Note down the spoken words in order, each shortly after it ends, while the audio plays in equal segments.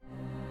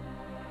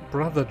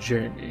Brother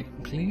Jamie,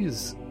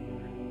 please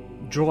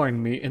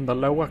join me in the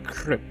lower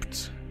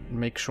crypt and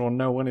make sure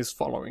no one is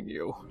following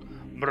you.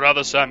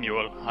 Brother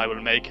Samuel, I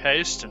will make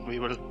haste and we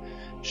will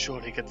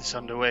surely get this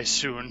underway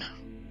soon.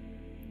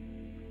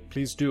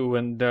 Please do,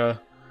 and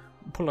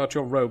pull out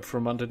your robe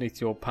from underneath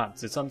your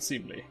pants. It's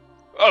unseemly.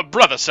 Oh,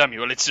 Brother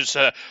Samuel, it's just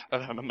a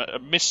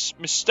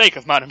mistake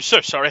of mine. I'm so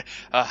sorry.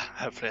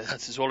 Hopefully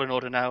that is all in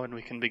order now and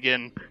we can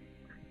begin.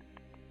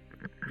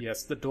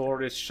 Yes, the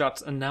door is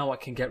shut, and now I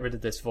can get rid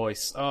of this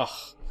voice. Ugh.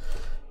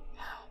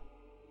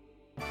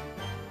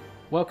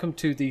 Welcome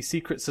to the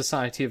Secret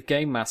Society of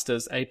Game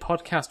Masters, a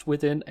podcast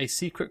within a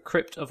secret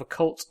crypt of a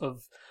cult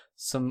of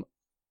some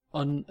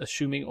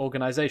unassuming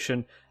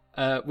organisation,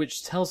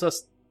 which tells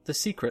us the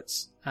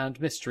secrets and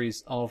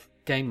mysteries of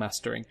game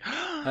mastering.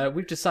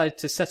 We've decided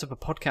to set up a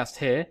podcast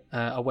here,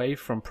 away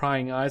from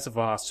prying eyes of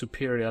our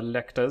superior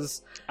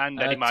lectors. And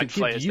any mind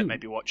flayers that may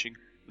be watching,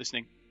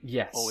 listening.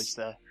 Yes. Always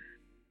there.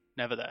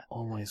 Never there.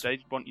 Always. They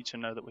want you to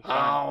know that we're fine.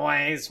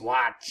 Always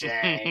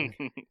watching.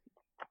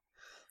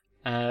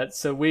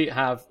 So we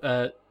have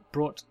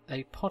brought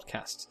a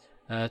podcast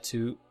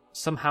to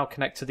somehow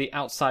connect to the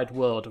outside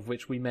world of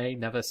which we may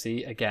never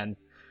see again.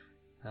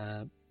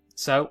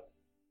 So,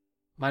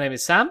 my name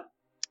is Sam.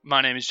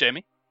 My name is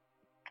Jamie.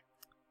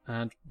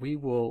 And we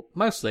will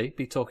mostly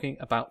be talking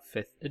about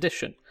 5th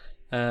edition.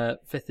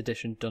 5th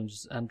edition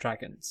Dungeons and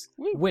Dragons.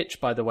 Woo. Which,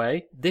 by the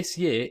way, this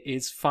year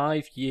is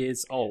 5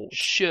 years old.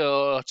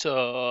 Shut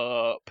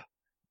up.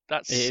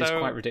 It is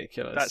quite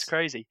ridiculous. That's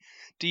crazy.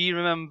 Do you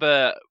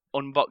remember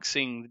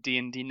unboxing the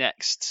D&D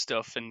Next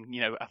stuff? And,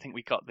 I think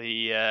we got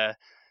the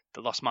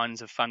Lost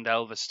Mines of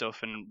Phandelver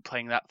stuff and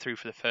playing that through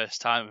for the first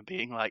time and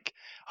being like,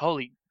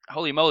 holy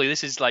moly,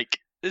 this is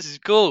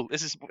cool.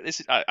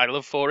 I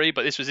love 4E,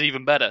 but this was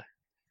even better.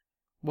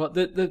 Well,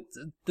 the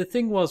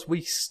thing was,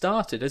 we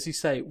started, as you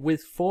say,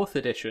 with 4th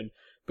edition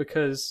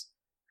because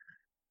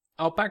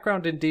our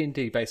background in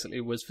D&D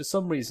basically was, for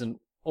some reason,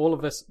 all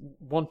of us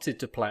wanted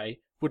to play,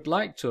 would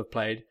like to have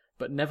played,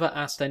 but never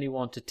asked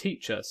anyone to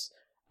teach us.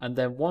 And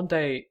then one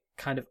day,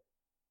 kind of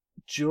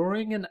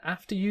during and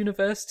after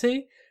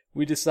university,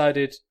 we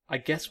decided, I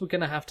guess we're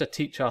going to have to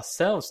teach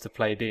ourselves to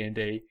play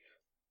D&D.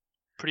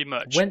 Pretty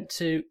much. We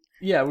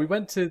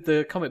went to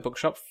the comic book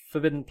shop,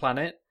 Forbidden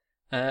Planet,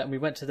 and we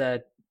went to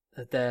their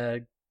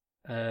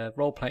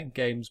role-playing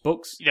games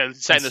books.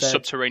 Saying the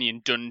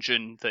subterranean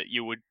dungeon that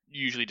you would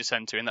usually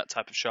descend to in that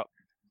type of shop.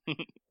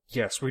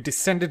 Yes, we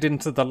descended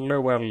into the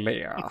lower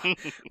layer,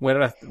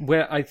 where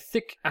a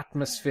thick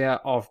atmosphere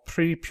of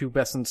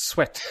prepubescent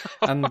sweat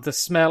and the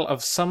smell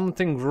of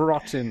something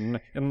rotten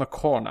in the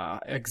corner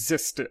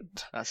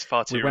existed. That's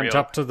far too real. We went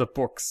up to the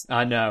books.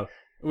 I know.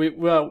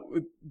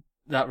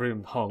 That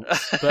room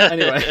honks. But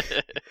anyway,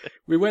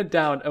 we went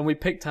down and we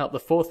picked out the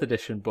 4th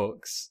edition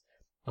books.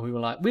 And we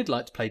were like, we'd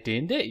like to play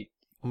D&D.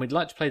 And we'd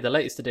like to play the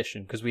latest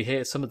edition because we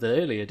hear some of the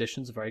early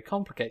editions are very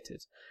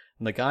complicated.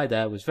 And the guy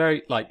there was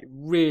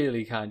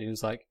really kind. He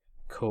was like,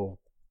 cool.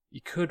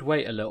 You could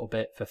wait a little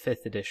bit for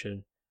 5th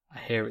edition. I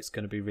hear it's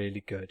going to be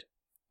really good.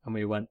 And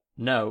we went,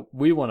 no,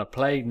 we want to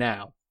play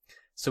now.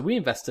 So we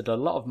invested a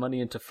lot of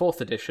money into 4th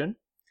edition.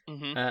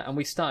 Mm-hmm. And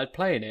we started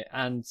playing it.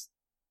 And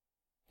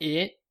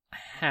it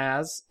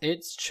has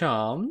its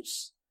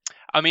charms.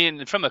 I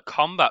mean, from a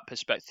combat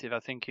perspective,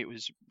 I think it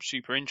was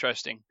super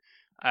interesting.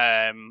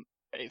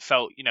 It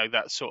felt,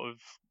 that sort of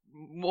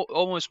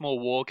almost more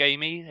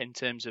wargamey in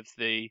terms of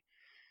the,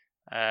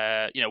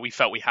 we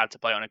felt we had to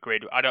play on a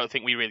grid. I don't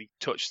think we really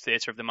touched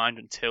Theatre of the Mind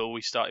until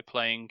we started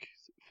playing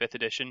 5th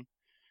edition.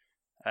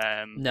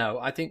 No,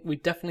 I think we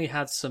definitely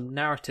had some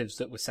narratives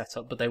that were set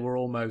up, but they were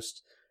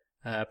almost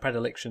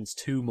predilections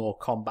to more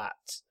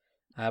combat.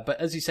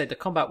 But as you said, the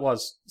combat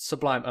was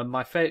sublime, and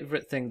my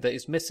favourite thing that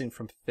is missing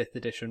from 5th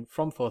edition,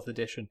 from 4th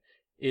edition,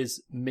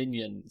 is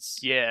minions.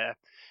 Yeah.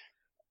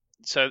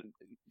 So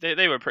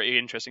they were a pretty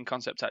interesting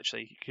concept,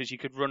 actually, because you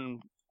could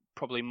run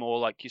probably more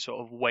like your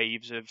sort of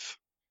waves of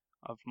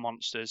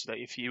monsters. That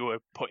if you were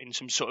put in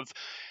some sort of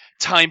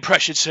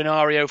time-pressured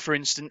scenario, for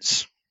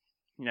instance,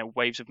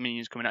 waves of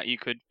minions coming at you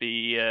could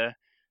be a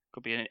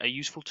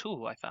useful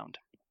tool, I found.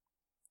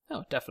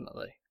 Oh,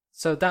 definitely.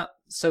 So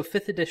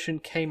 5th edition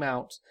came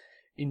out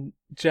in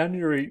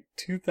January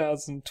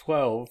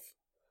 2012.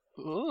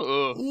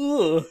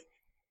 Ooh.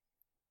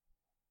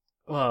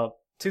 Well,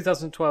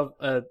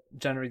 2012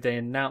 January they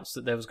announced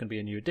that there was going to be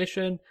a new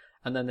edition,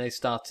 and then they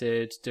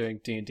started doing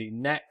D&D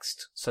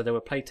Next. So they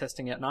were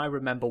playtesting it, and I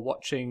remember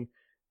watching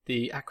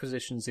the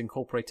Acquisitions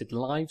Incorporated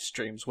live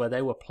streams where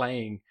they were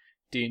playing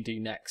D&D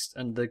Next,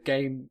 and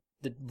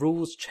the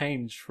rules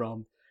changed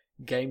from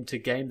game to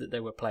game that they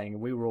were playing,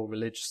 and we were all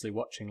religiously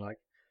watching like,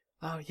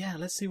 oh yeah,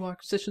 let's see what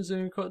Acquisitions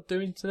are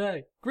doing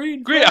today.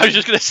 Green flame! I was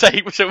just going to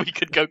say, so we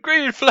could go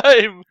green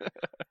flame!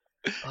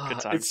 Good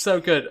times. It's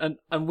so good.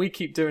 And we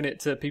keep doing it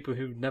to people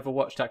who've never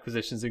watched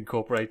Acquisitions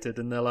Incorporated,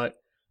 and they're like,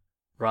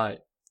 right.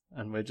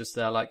 And we're just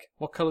there like,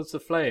 what colour's the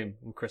flame?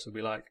 And Chris will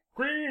be like,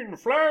 green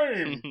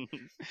flame!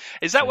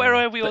 Is that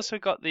where we also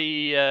got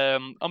the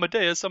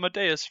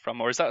Amadeus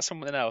from, or is that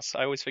something else?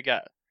 I always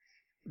forget.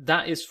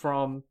 That is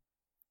from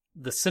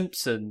The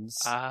Simpsons,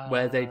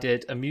 where they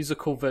did a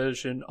musical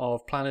version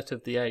of Planet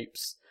of the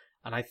Apes,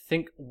 and I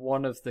think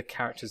one of the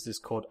characters is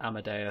called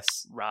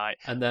Amadeus. Right.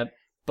 And then,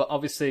 but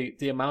obviously,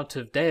 the amount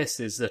of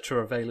deuses that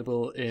are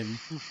available in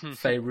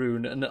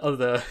Faerun and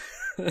other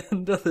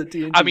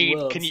D&D I mean,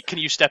 worlds. can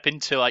you step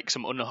into like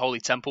some unholy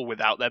temple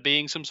without there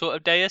being some sort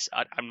of deus?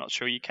 I'm not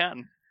sure you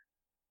can.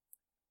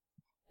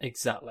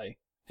 Exactly.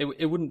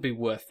 It wouldn't be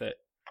worth it.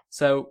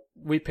 So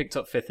we picked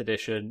up 5th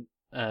edition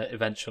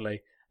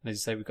eventually, and as you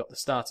say, we got the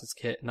starters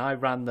kit, and I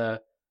ran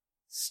the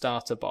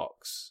starter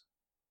box.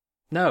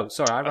 No,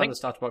 sorry, I ran the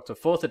starter box of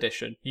 4th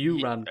edition.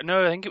 You ran...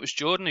 No, I think it was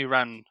Jordan who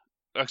ran...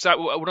 One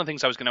of the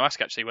things I was going to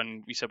ask, actually,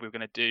 when we said we were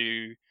going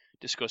to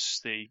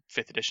discuss the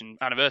 5th edition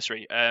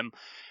anniversary,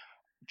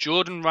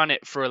 Jordan ran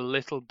it for a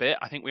little bit.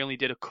 I think we only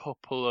did a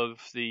couple of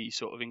the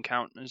sort of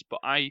encounters, but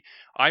I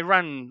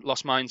ran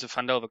Lost Mines of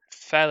Phandelver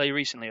fairly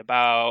recently,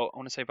 I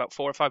want to say about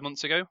 4 or 5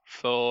 months ago,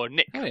 for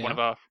Nick, one of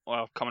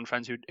our common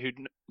friends who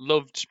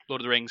loved Lord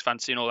of the Rings,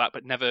 fantasy and all that,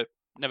 but never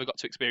got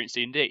to experience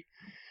D&D.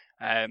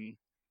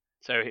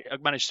 So I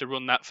managed to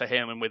run that for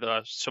him and with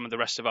some of the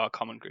rest of our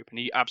common group, and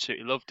he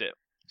absolutely loved it.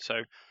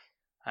 So,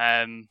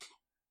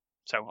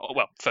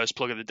 first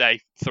plug of the day,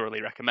 thoroughly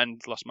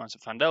recommend Lost Mines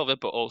of Phandelver,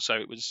 but also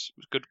it was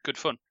good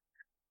fun.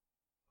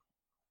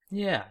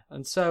 Yeah,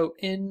 and so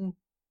in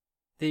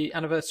the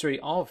anniversary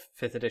of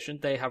 5th edition,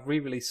 they have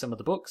re-released some of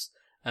the books.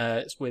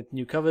 It's with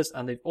new covers,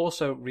 and they've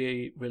also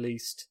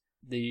re-released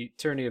the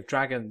Tyranny of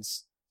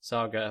Dragons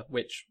saga,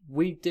 which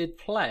we did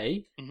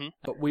play,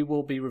 but we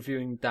will be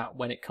reviewing that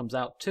when it comes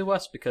out to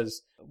us,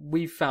 because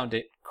we found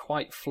it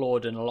quite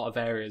flawed in a lot of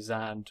areas,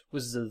 and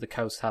Wizards of the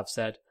Coast have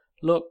said,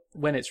 look,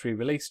 when it's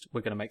re-released,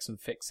 we're going to make some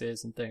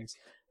fixes and things.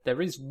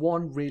 There is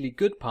one really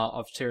good part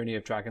of Tyranny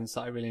of Dragons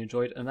that I really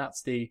enjoyed, and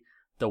that's the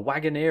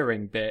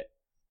wagoneering bit,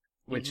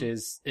 which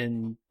is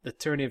in the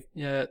Tyranny of...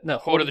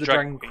 Hoard of the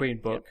Dragon Queen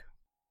book,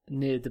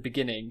 near the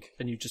beginning,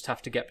 and you just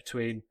have to get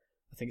between,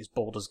 I think it's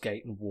Baldur's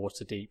Gate and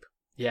Waterdeep.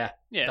 Yeah,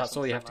 that's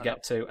all you have to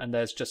get to, and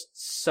there's just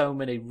so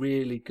many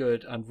really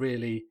good and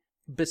really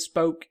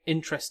bespoke,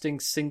 interesting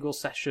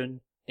single-session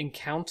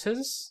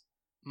encounters.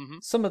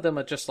 Some of them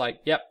are just like,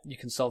 yep, you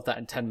can solve that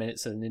in 10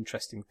 minutes as an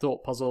interesting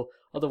thought puzzle.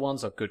 Other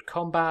ones are good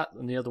combat,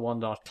 and the other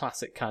ones are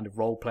classic kind of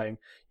role-playing.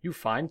 You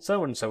find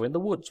so-and-so in the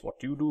woods, what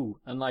do you do?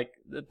 And like,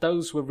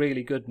 those were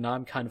really good, and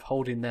I'm kind of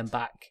holding them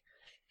back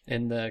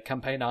in the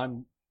campaign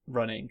I'm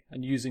running,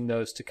 and using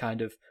those to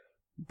kind of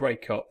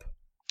break up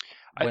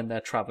when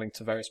they're travelling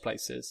to various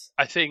places.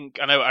 I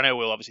know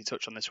we'll obviously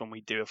touch on this when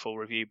we do a full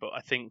review, but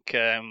I think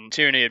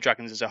Tyranny of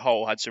Dragons as a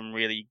whole had some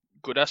really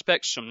good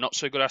aspects, some not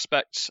so good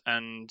aspects,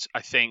 and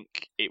I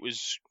think it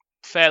was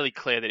fairly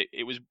clear that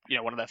it was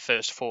one of their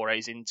first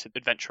forays into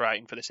adventure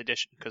writing for this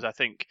edition, because I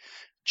think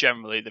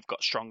generally they've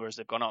got stronger as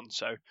they've gone on.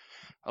 So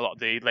a lot of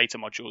the later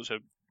modules are...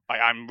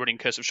 I'm running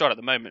Curse of Strahd at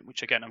the moment,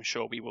 which again I'm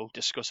sure we will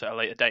discuss at a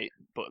later date,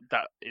 but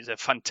that is a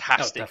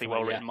fantastically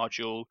well-written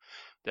module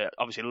that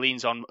obviously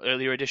leans on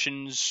earlier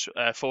editions,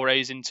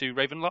 forays into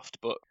Ravenloft,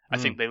 but I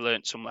think they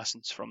learnt some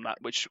lessons from that,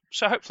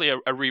 so hopefully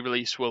a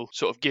re-release will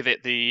sort of give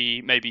it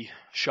the maybe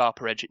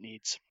sharper edge it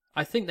needs.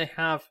 I think they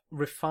have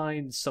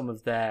refined some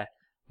of their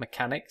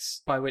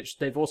mechanics, by which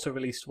they've also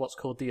released what's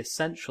called the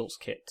Essentials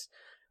Kit,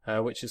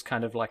 which is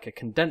kind of like a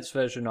condensed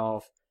version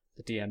of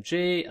the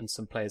DMG and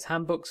some player's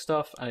handbook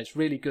stuff, and it's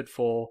really good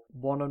for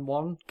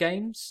one-on-one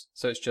games.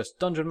 So it's just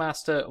Dungeon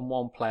Master and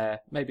one player,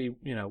 maybe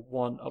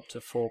 1 up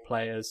to 4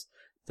 players,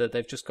 that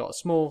they've just got a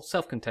small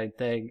self-contained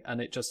thing,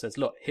 and it just says,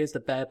 look, here's the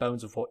bare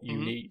bones of what you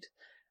need.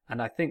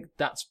 And I think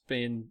that's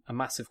been a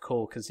massive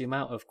call, because the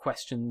amount of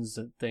questions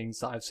and things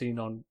that I've seen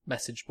on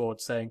message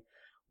boards saying,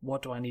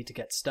 what do I need to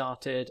get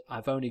started?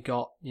 I've only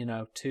got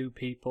 2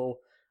 people.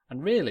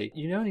 And really,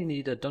 you only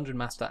need a Dungeon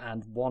Master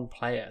and 1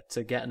 player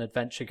to get an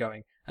adventure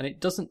going. And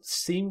it doesn't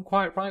seem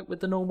quite right with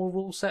the normal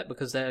rule set,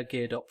 because they're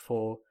geared up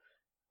for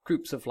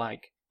groups of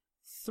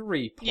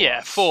 3 plus.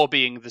 Yeah, 4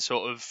 being the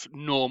sort of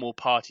normal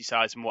party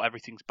size and what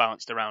everything's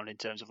balanced around in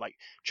terms of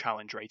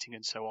challenge rating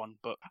and so on.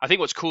 But I think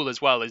what's cool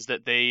as well is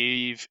that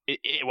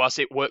whilst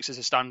it works as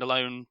a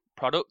standalone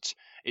product,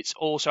 it's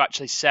also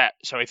actually set.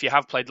 So if you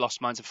have played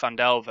Lost Mines of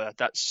Phandelver,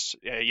 that's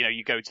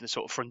you go to the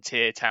sort of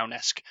frontier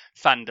town-esque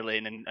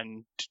Phandalin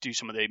and do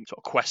some of the sort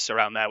of quests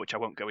around there, which I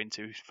won't go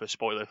into for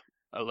spoiler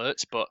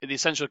alerts, but the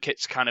Essential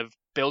Kits kind of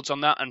builds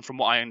on that, and from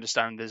what I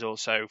understand, there's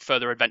also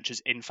further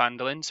adventures in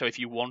Phandalin, so if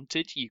you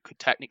wanted, you could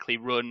technically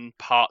run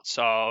parts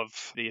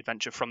of the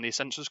adventure from the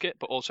Essentials Kit,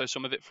 but also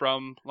some of it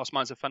from Lost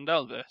Mines of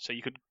Phandelver, so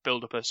you could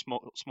build up a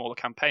smaller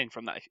campaign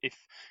from that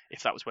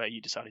if that was where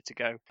you decided to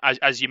go.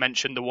 As you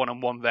mentioned, the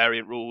one-on-one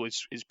variant rule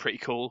is pretty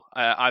cool.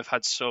 I've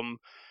had some...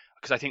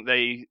 because I think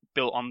they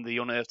built on the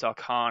Unearthed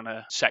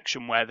Arcana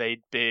section where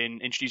they'd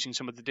been introducing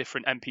some of the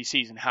different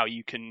NPCs and how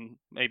you can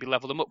maybe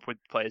level them up with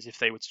players if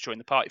they were to join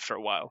the party for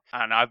a while.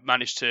 And I've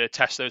managed to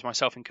test those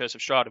myself in Curse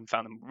of Strahd and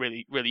found them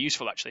really, really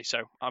useful, actually.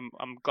 So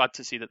I'm glad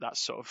to see that that's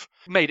sort of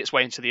made its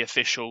way into the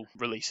official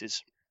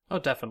releases. Oh,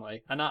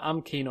 definitely. And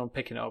I'm keen on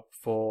picking it up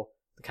for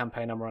the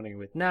campaign I'm running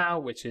with now,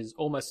 which is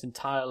almost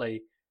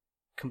entirely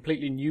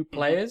completely new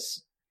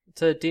players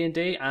to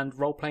D&D and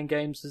role-playing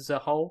games as a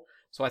whole.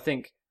 So I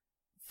think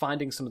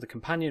finding some of the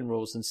companion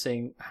rules and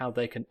seeing how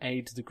they can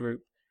aid the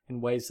group in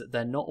ways that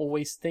they're not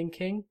always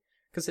thinking,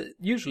 because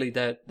usually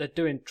they're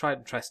doing tried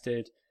and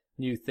tested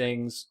new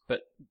things,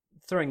 but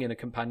throwing in a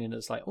companion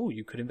that's like, oh,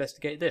 you could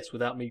investigate this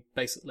without me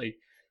basically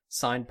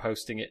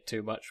signposting it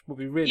too much would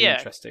be really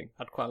interesting.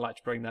 I'd quite like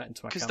to bring that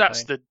into my campaign.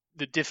 Because that's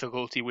the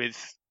difficulty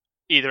with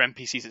either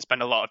NPCs that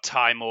spend a lot of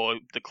time or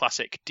the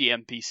classic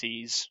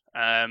DMPCs,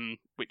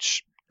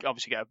 which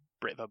obviously get a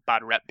bit of a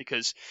bad rep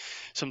because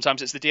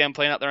sometimes it's the DM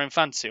playing out their own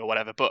fantasy or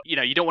whatever. But,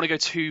 you don't want to go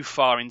too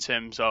far in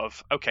terms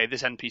of, okay,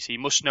 this NPC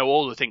must know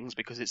all the things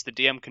because it's the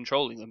DM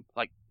controlling them.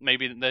 Like,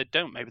 maybe they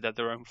don't. Maybe they're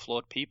their own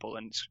flawed people,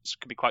 and it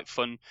could be quite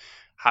fun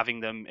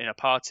having them in a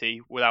party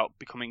without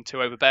becoming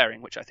too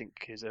overbearing, which I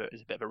think is a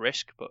bit of a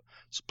risk. But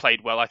it's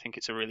played well. I think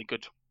it's a really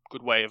good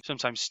way of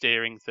sometimes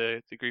steering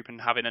the group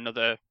and having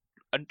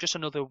just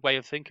another way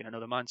of thinking,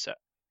 another mindset.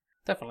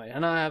 Definitely,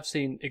 and I have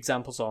seen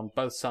examples on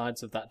both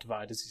sides of that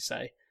divide, as you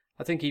say.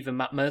 I think even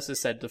Matt Mercer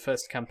said the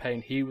first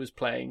campaign he was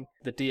playing,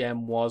 the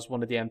DM was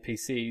one of the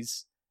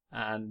NPCs,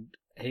 and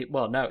he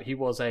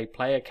was a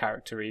player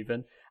character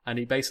even, and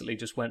he basically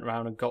just went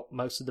around and got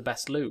most of the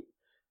best loot.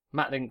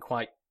 Matt didn't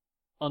quite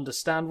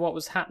understand what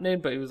was happening,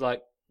 but he was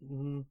like,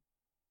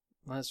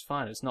 that's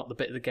fine, it's not the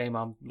bit of the game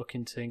I'm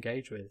looking to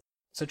engage with.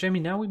 So Jamie,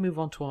 now we move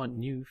on to our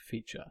new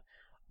feature,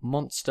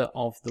 Monster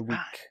of the Week.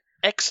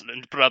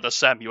 Excellent, Brother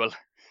Samuel.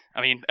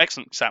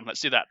 Excellent, Sam,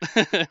 let's do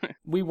that.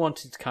 We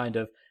wanted to kind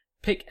of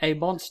pick a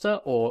monster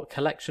or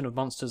collection of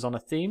monsters on a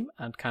theme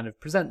and kind of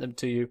present them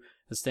to you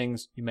as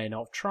things you may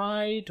not have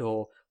tried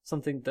or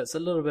something that's a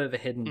little bit of a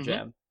hidden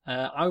gem.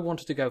 I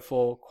wanted to go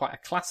for quite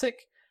a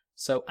classic,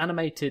 so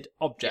animated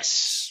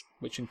objects,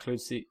 which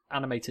includes the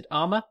animated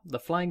armor, the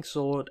flying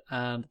sword,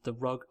 and the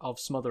rug of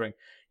smothering.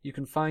 You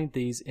can find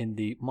these in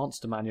the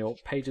monster manual,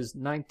 pages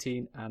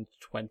 19 and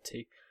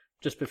 20.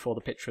 Just before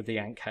the picture of the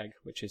Ankheg,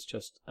 which is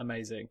just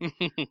amazing.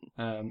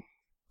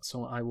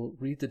 So I will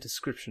read the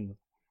description.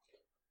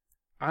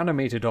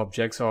 Animated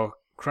objects are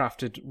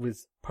crafted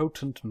with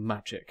potent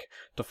magic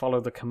to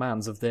follow the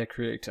commands of their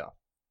creator.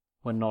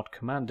 When not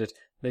commanded,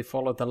 they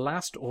follow the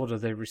last order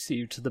they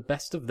receive to the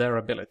best of their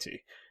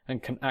ability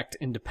and can act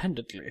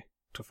independently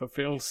to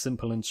fulfill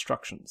simple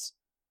instructions.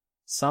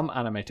 Some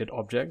animated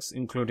objects,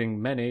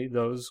 including many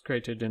those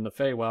created in the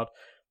Feywild,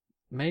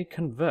 may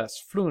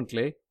converse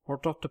fluently or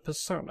adopt a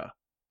persona,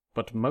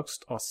 but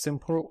most are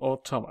simple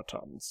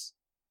automatons.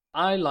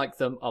 I like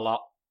them a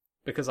lot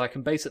because I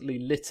can basically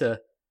litter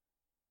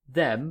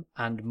them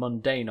and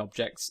mundane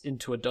objects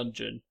into a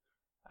dungeon,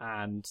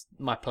 and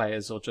my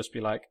players will just be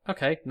like,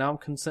 okay, now I'm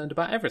concerned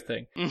about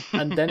everything.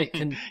 And then it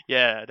can...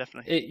 Yeah,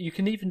 definitely. You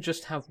can even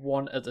just have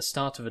one at the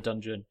start of a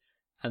dungeon,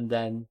 and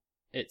then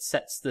it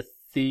sets the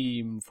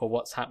theme for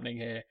what's happening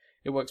here.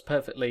 It works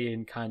perfectly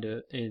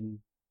in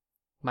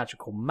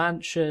magical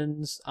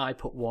mansions. I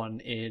put one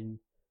in...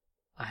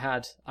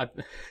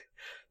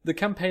 The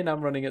campaign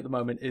I'm running at the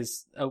moment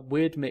is a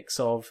weird mix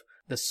of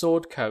the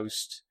Sword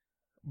Coast,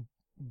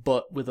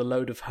 but with a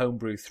load of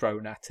homebrew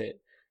thrown at it.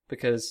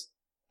 Because,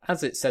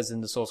 as it says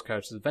in the Source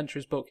Coast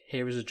Adventurers book,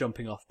 here is a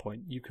jumping off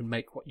point. You can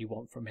make what you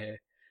want from here.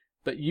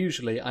 But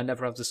usually I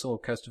never have the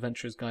Sword Coast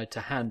Adventurers Guide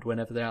to hand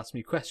whenever they ask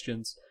me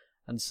questions,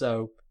 and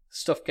so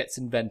stuff gets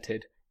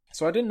invented.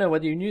 So I didn't know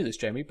whether you knew this,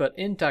 Jamie, but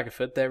in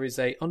Daggerford there is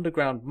a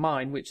underground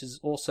mine which is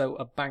also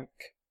a bank.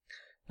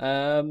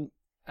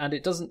 And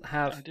it doesn't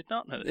have... I did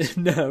not know this.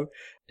 No,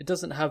 it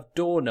doesn't have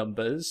door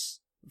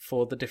numbers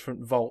for the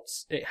different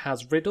vaults. It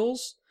has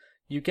riddles.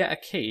 You get a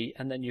key,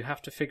 and then you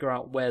have to figure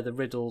out where the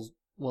riddles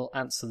will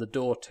answer the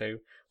door to.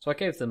 So I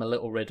gave them a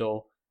little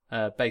riddle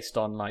based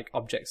on like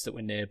objects that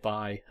were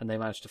nearby, and they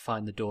managed to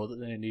find the door that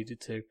they needed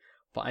to.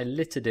 But I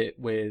littered it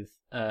with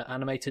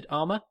animated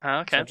armor.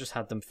 Okay. So I just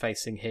had them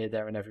facing here,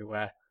 there, and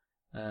everywhere.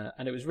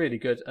 And it was really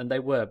good, and they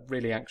were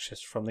really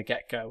anxious from the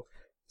get-go.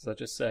 So I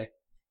just say...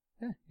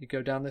 Yeah, you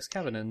go down this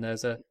cavern and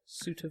there's a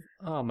suit of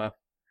armour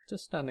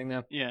just standing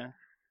there. Yeah.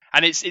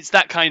 And it's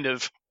that kind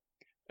of,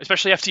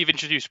 especially after you've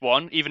introduced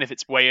one, even if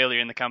it's way earlier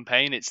in the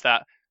campaign, it's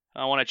that,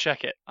 I want to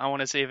check it. I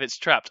want to see if it's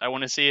trapped. I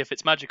want to see if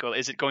it's magical.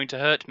 Is it going to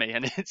hurt me?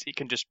 And you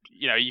can just,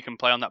 you can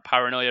play on that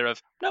paranoia of,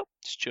 no,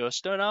 it's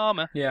just an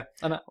armour. Yeah.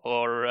 And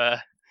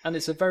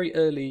it's a very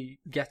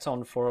early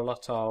get-on for a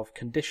lot of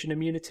condition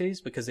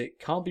immunities because it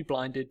can't be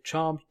blinded,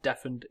 charmed,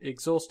 deafened,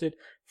 exhausted,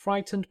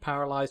 frightened,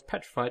 paralysed,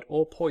 petrified,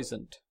 or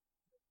poisoned.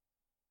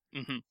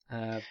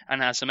 Mm-hmm.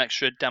 And has some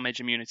extra damage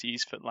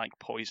immunities for like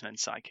poison and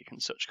psychic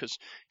and such because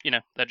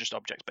they're just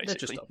objects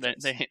basically.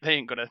 They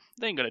ain't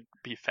gonna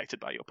be affected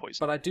by your poison.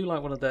 But I do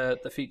like one of the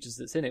features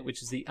that's in it,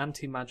 which is the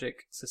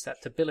anti-magic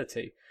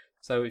susceptibility.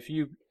 So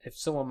if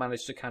someone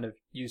managed to kind of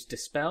use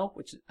Dispel,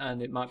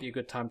 and it might be a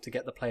good time to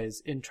get the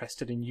players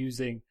interested in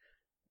using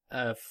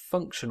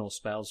functional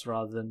spells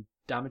rather than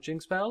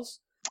damaging spells.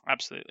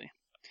 Absolutely.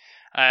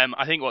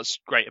 I think what's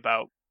great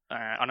about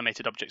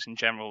animated objects in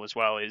general as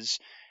well is,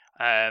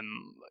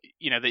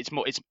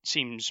 it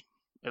seems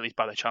at least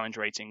by the challenge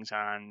ratings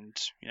and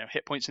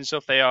hit points and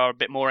stuff, they are a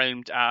bit more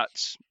aimed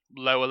at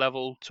lower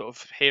level sort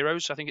of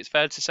heroes, I think it's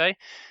fair to say.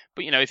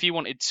 But if you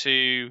wanted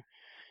to,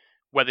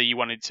 whether you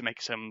wanted to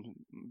make some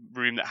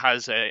room that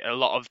has a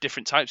lot of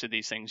different types of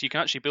these things, you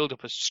can actually build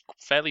up a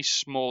fairly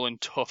small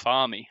and tough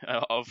army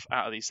out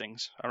of these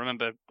things. I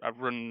remember I've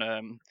run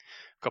a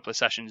couple of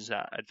sessions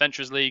at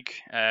Adventurers League,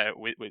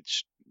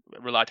 which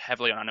relied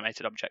heavily on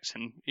animated objects,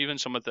 and even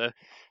some of the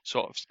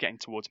sort of getting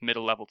towards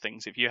middle level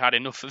things, if you had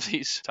enough of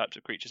these types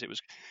of creatures, it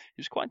was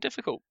quite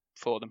difficult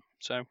for them.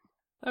 So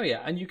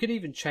and you could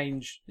even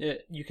change,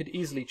 you could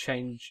easily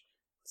change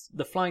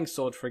the flying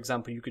sword, for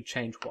example. You could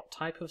change what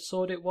type of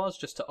sword it was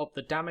just to up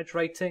the damage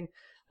rating,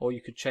 or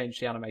you could change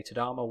the animated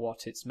armor,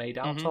 what it's made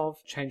out of,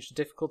 change the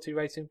difficulty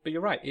rating. But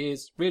you're right, it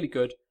is really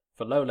good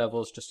for low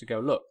levels just to go,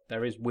 look,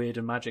 there is weird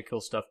and magical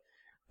stuff,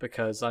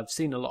 because I've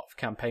seen a lot of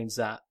campaigns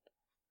that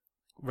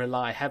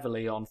rely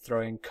heavily on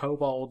throwing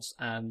kobolds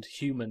and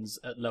humans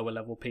at lower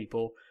level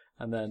people,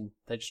 and then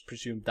they just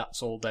presume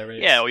that's all there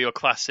is. Yeah, or your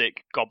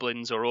classic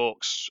goblins or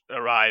orcs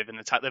arrive and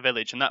attack the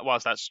village, and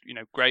that's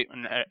great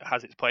and it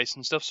has its place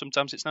and stuff.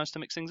 Sometimes it's nice to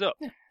mix things up.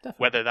 Yeah,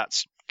 definitely. Whether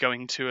that's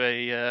going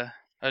to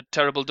a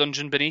terrible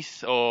dungeon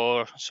beneath,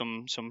 or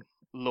some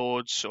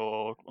lords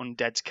or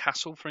undead's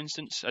castle, for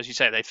instance. As you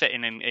say, they fit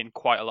in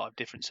quite a lot of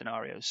different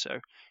scenarios, so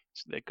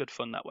they're good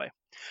fun that way.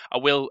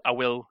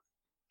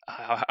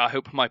 I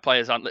hope my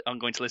players aren't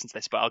going to listen to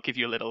this, but I'll give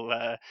you a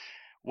little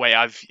way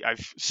I've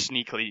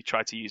sneakily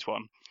tried to use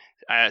one.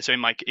 So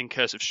in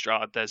Curse of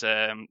Strahd, there's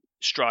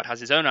Strahd has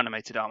his own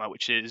animated armor,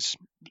 which is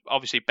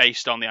obviously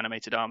based on the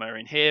animated armor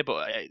in here,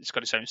 but it's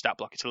got its own stat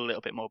block. It's a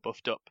little bit more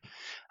buffed up,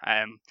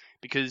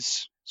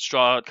 because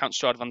Count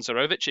Strahd von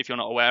Zarovich, if you're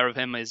not aware of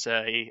him, is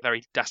a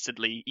very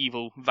dastardly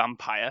evil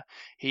vampire.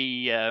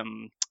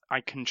 I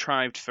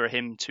contrived for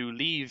him to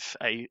leave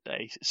a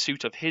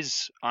suit of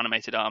his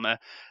animated armor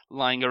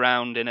lying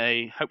around in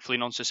a hopefully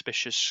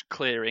non-suspicious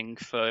clearing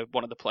for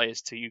one of the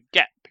players to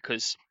get,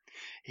 because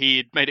he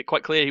had made it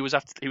quite clear he was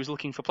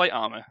looking for plate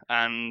armor,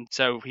 and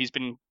so he's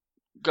been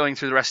going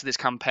through the rest of this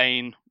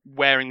campaign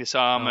wearing this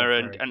armor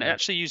and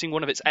actually using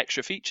one of its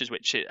extra features,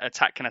 which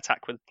can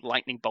attack with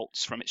lightning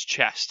bolts from its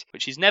chest,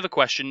 which he's never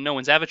questioned. No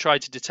one's ever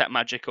tried to detect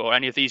magic or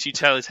any of these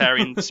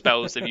utilitarian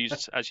spells they've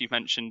used, as you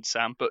mentioned,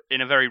 Sam. But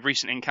in a very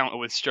recent encounter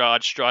with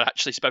Strahd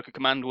actually spoke a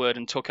command word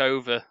and took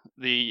over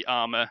the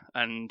armor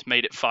and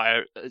made it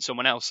fire at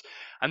someone else.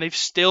 And they've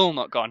still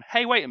not gone,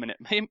 hey, wait a minute,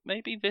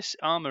 maybe this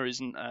armor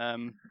isn't...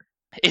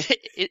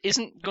 It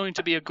isn't going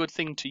to be a good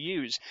thing to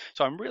use.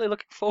 So I'm really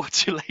looking forward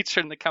to later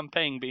in the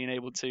campaign being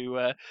able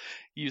to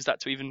use that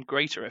to even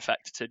greater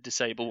effect to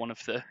disable one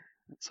of the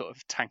sort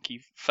of tanky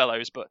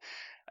fellows. But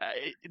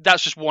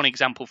that's just one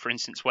example, for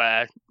instance,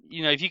 where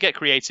if you get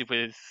creative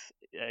with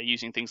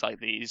using things like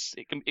these,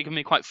 it can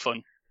be quite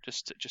fun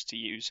just to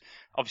use.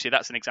 Obviously,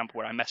 that's an example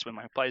where I mess with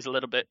my players a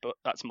little bit, but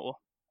that's more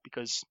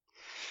because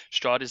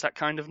Strahd is that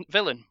kind of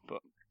villain.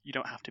 But you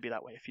don't have to be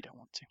that way if you don't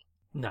want to.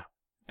 No.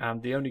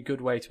 And the only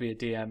good way to be a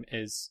DM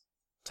is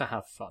to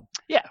have fun.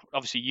 Yeah,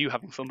 obviously you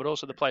having fun, but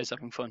also the players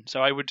having fun.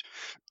 So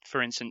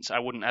for instance, I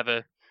wouldn't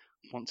ever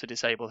want to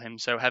disable him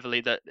so heavily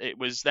that it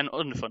was then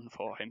unfun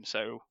for him.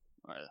 So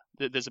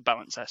there's a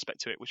balance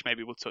aspect to it, which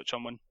maybe we'll touch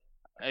on when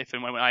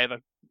I ever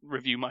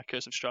review my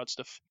Curse of Strahd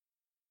stuff.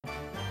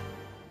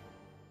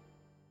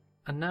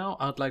 And now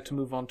I'd like to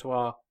move on to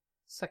our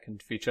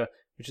second feature,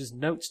 which is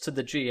Notes to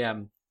the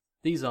GM.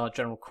 These are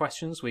general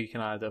questions we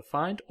can either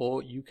find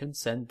or you can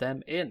send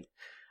them in.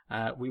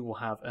 We will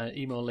have an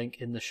email link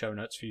in the show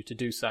notes for you to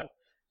do so.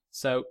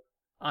 So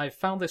I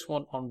found this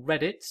one on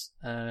Reddit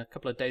a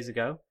couple of days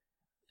ago.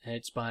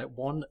 It's by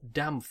One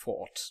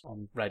Damfort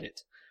on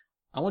Reddit.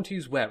 I want to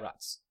use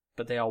were-rats,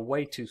 but they are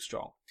way too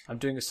strong. I'm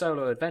doing a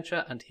solo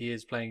adventure and he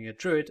is playing a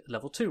druid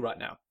level 2 right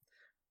now.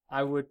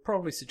 I would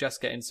probably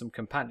suggest getting some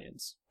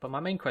companions, but my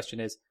main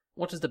question is,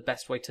 what is the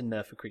best way to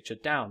nerf a creature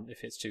down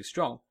if it's too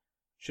strong?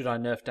 Should I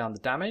nerf down the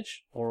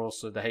damage, or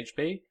also the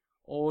HP,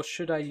 or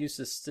should I use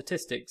the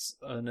statistics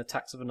and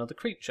attacks of another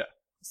creature?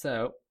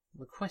 So,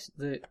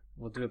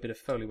 we'll do a bit of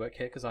Foley work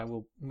here, because I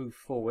will move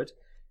forward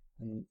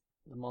in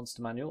the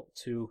Monster Manual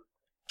to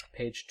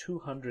page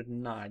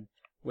 209.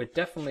 We're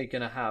definitely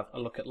going to have a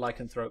look at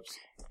lycanthropes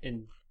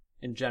in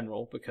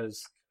general,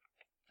 because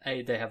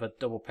A, they have a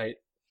double page.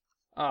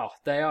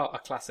 They are a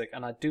classic,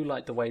 and I do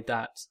like the way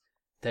that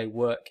they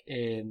work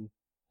in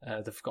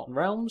the Forgotten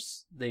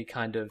Realms, the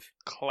kind of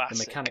classic.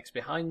 The mechanics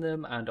behind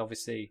them, and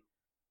obviously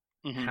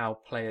how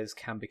players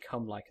can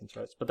become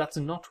lycanthropes. But that's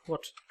not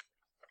what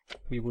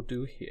we will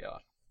do here.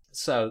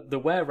 So the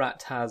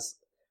were-rat has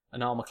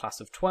an armor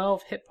class of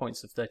 12, hit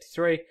points of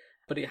 33,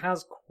 but it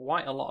has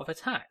quite a lot of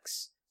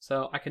attacks.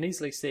 So I can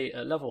easily see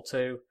at level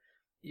 2,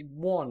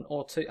 1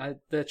 or 2.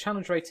 The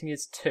challenge rating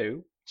is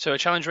 2. So a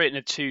challenge rating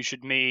of 2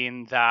 should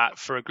mean that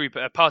for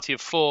a party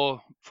of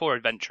four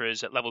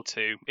adventurers at level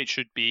 2, it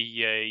should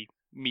be a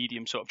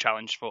medium sort of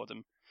challenge for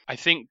them. I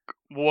think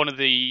one of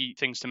the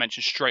things to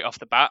mention straight off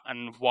the bat,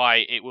 and why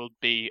it will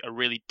be a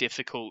really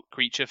difficult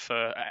creature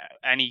for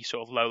any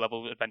sort of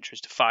low-level adventurers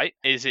to fight,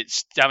 is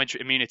its damage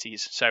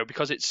immunities. So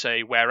because it's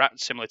a were-rat,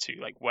 similar to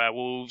like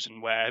werewolves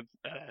and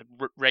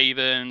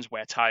ravens,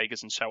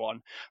 were-tigers, and so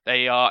on,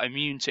 they are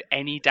immune to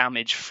any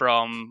damage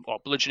from, or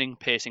bludgeoning,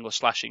 piercing, or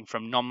slashing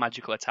from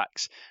non-magical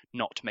attacks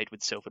not made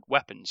with silvered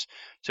weapons.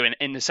 So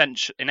in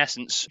essence,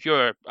 if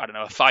you're, I don't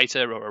know, a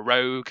fighter or a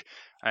rogue,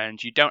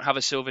 and you don't have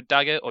a silver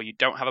dagger or you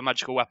don't have a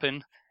magical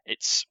weapon,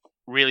 it's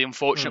really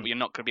unfortunate, but you're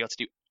not going to be able to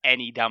do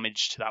any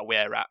damage to that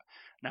were-rat.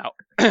 Now,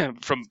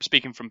 from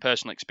speaking from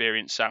personal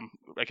experience, Sam,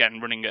 again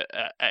running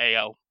at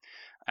AL,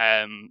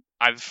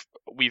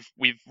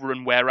 we've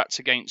run were-rats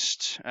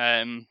against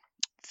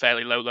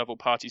fairly low-level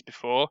parties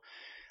before,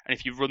 and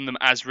if you run them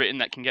as written,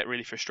 that can get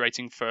really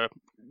frustrating for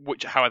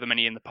however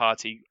many in the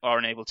party are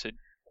unable to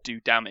do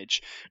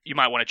damage. You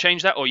might want to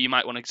change that, or you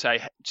might want to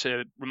say,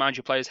 to remind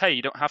your players, hey,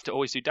 you don't have to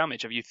always do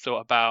damage. Have you thought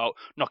about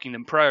knocking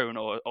them prone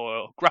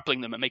or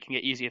grappling them and making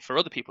it easier for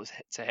other people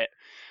to hit?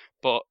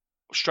 But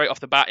straight off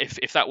the bat,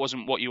 if that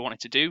wasn't what you wanted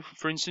to do,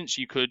 for instance,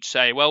 you could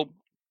say, well,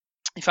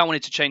 if I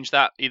wanted to change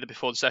that either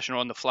before the session or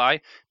on the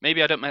fly,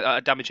 maybe I don't make that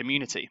a damage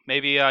immunity.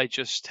 Maybe I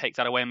just take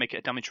that away and make it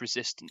a damage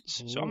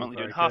resistance. So I'm only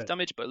doing half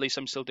damage, but at least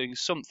I'm still doing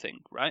something,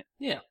 right?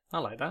 Yeah, I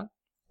like that.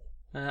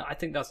 I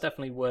think that's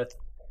definitely worth...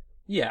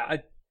 Yeah,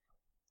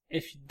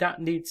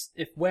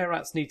 if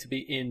were-rats need to be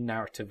in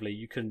narratively,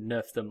 you can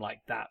nerf them like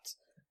that.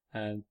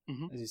 And,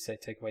 as you say,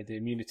 take away the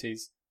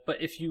immunities.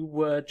 But if you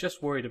were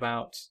just worried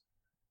about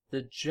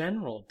the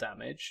general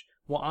damage,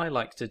 what I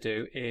like to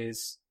do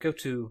is go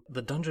to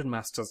the Dungeon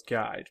Master's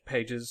Guide,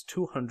 pages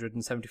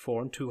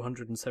 274 and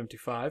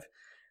 275.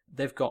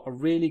 They've got a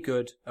really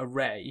good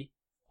array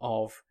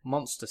of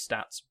monster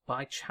stats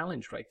by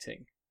challenge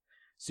rating.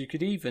 So you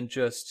could even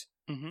just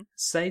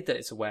say that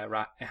it's a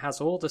were-rat. It has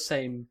all the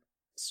same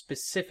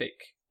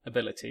specific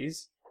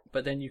abilities,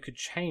 but then you could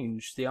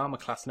change the armor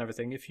class and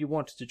everything. If you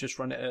wanted to just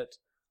run it at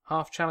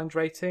half challenge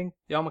rating,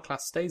 the armor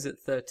class stays at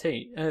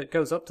 13. It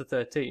goes up to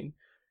 13,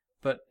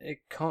 but it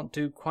can't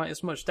do quite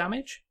as much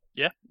damage.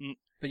 Yeah.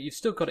 But you've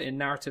still got it in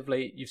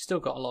narratively. You've still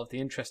got a lot of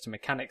the interesting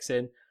mechanics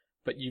in,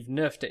 but you've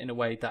nerfed it in a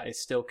way that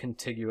is still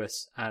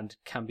contiguous and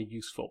can be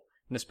useful.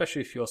 And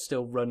especially if you're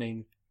still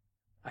running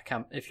a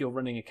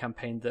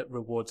campaign that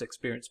rewards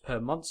experience per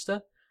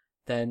monster,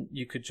 then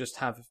you could just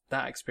have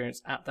that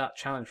experience at that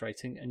challenge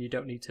rating, and you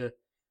don't need to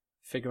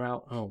figure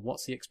out,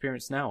 what's the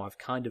experience now? I've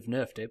kind of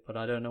nerfed it, but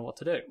I don't know what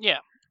to do. Yeah,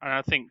 and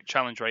I think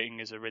challenge rating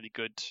is a really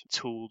good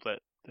tool that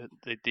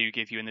they do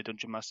give you in the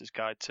Dungeon Master's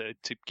Guide to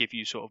give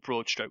you sort of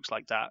broad strokes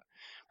like that.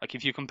 Like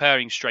if you're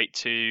comparing straight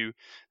to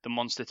the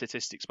monster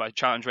statistics by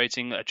challenge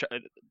rating,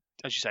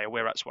 as you say, a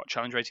were-rat's what,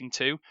 challenge rating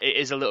 2? It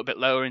is a little bit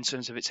lower in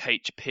terms of its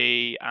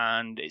HP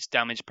and its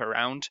damage per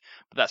round,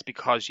 but that's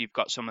because you've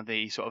got some of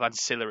the sort of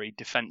ancillary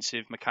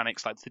defensive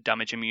mechanics like the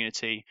damage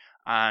immunity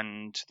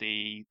and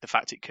the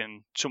fact it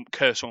can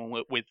curse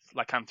someone with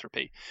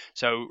lycanthropy.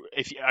 So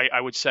I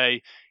would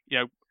say,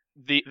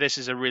 this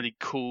is a really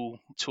cool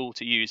tool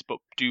to use, but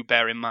do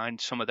bear in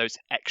mind some of those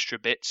extra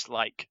bits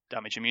like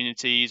damage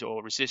immunities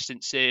or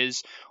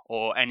resistances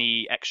or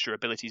any extra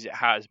abilities it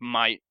has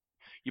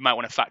you might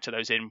want to factor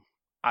those in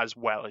as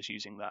well as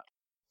using that.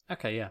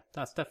 Okay, yeah,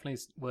 that's definitely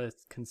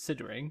worth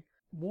considering.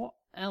 What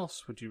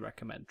else would you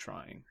recommend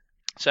trying?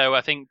 So I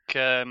think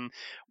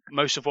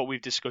most of what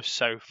we've discussed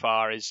so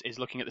far is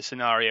looking at the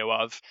scenario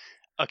of,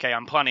 okay,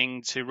 I'm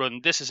planning to run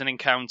this as an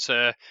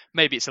encounter.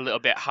 Maybe it's a little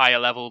bit higher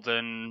level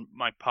than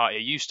my party are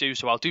used to,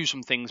 so I'll do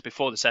some things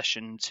before the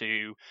session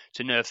to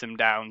nerf them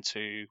down,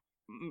 to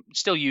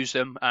still use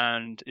them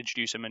and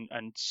introduce them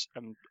and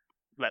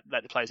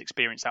let the players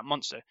experience that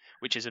monster,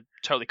 which is a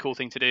totally cool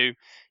thing to do.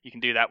 You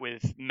can do that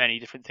with many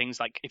different things,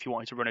 like if you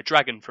wanted to run a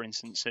dragon, for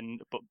instance,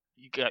 but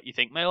you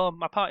think, well,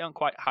 my party aren't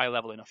quite high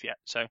level enough yet.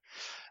 So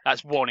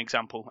that's one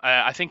example.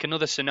 I think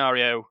another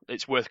scenario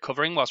that's worth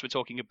covering whilst we're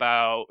talking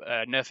about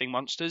nerfing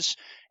monsters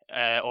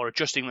or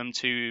adjusting them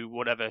to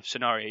whatever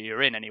scenario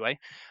you're in anyway,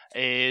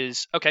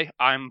 is, okay,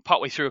 I'm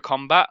partway through a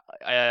combat.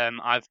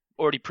 I've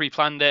already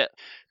pre-planned it.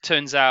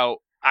 Turns out,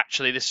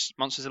 actually, this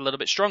monster's a little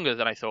bit stronger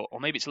than I thought,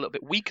 or maybe it's a little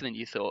bit weaker than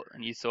you thought,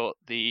 and you thought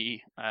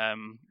the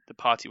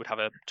party would have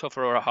a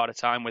tougher or a harder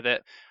time with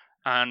it,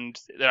 and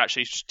they're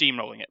actually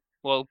steamrolling it.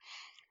 Well,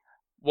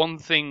 one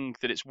thing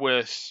that it's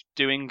worth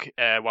doing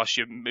whilst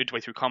you're midway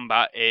through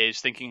combat is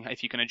thinking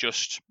if you can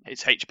adjust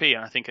its HP,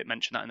 and I think it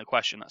mentioned that in the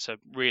question. That's a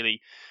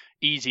really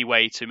easy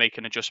way to make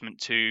an adjustment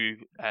to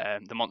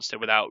the monster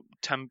without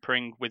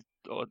tinkering with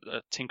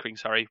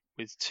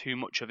too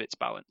much of its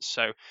balance.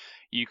 So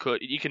you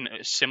can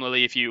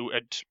similarly, if you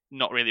had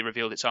not really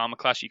revealed its armor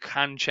class, you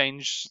can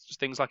change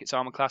things like its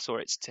armor class or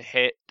its to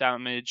hit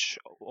damage,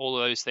 all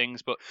of those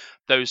things. But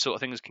those sort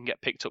of things can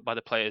get picked up by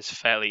the players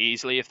fairly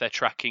easily if they're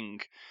tracking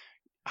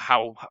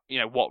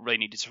what really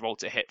needed to roll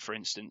to hit, for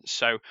instance.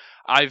 So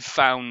I've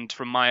found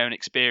from my own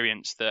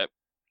experience that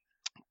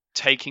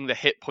taking the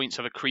hit points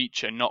of a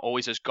creature not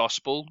always as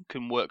gospel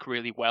can work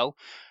really well.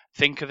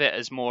 Think of it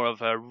as more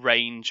of a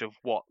range of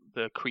what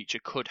the creature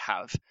could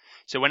have.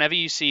 So whenever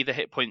you see the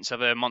hit points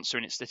of a monster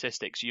in its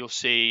statistics, you'll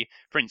see,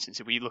 for instance,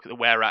 if we look at the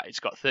Were-Rat, it's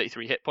got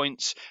 33 hit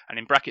points, and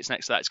in brackets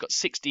next to that, it's got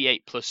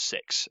 68 plus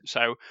 6.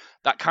 So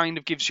that kind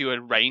of gives you a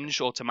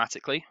range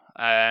automatically,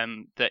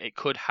 that it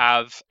could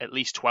have at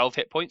least 12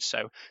 hit points,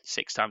 so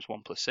 6 times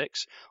 1 plus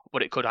 6,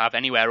 but it could have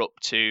anywhere up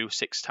to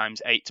 6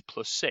 times 8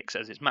 plus 6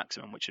 as its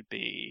maximum, which would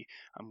be,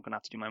 I'm going to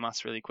have to do my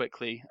maths really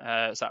quickly,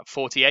 is that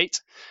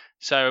 48?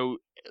 So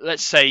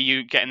let's say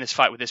you get in this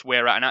fight with this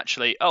Were-Rat and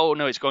actually, oh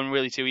no, it's going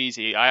really too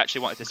easy. I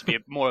actually wanted this to be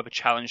more of a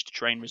challenge to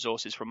drain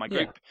resources from my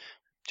group. Yeah.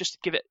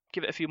 Just give it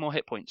a few more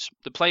hit points.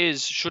 The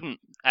players shouldn't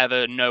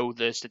ever know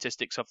the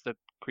statistics of the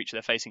creature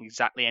they're facing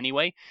exactly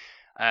anyway.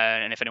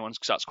 And if anyone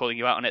starts calling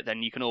you out on it,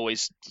 then you can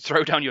always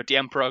throw down your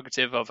DM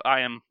prerogative of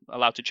I am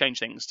allowed to change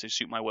things to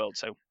suit my world.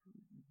 So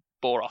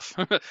bore off.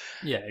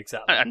 Yeah,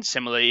 exactly. And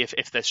similarly,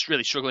 if they're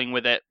really struggling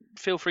with it,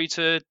 feel free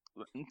to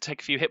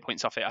take a few hit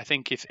points off it. I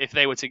think if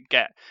they were to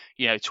get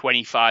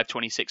 25,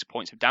 26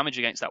 points of damage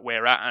against that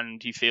Were-Rat,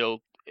 and you feel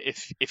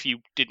if you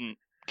didn't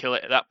kill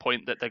it at that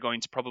point that they're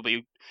going to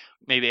probably,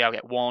 maybe I'll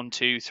get 1,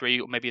 2, 3,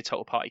 or maybe a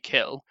total party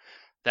kill,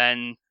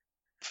 then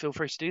feel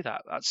free to do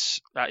that.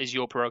 That is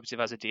your prerogative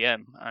as a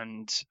DM,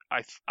 and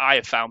I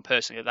have found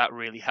personally that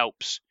really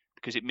helps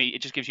because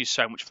it just gives you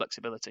so much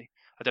flexibility.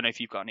 I don't know if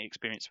you've got any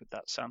experience with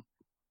that, Sam.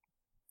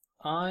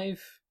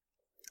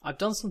 I've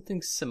done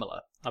something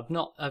similar.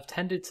 I've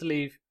tended to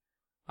leave.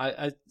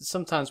 I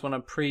sometimes when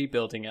I'm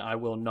pre-building it, I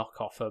will knock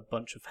off a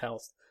bunch of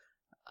health,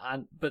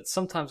 but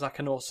sometimes I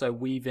can also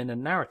weave in a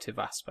narrative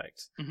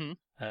aspect.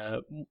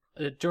 Mm-hmm.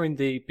 During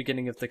the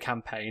beginning of the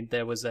campaign,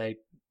 there was a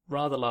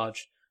rather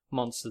large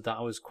monster that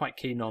I was quite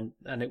keen on,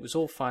 and it was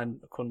all fine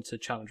according to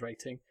challenge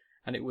rating,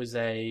 and it was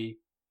I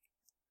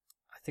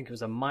think it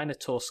was a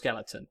Minotaur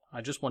skeleton.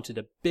 I just wanted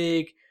a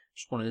big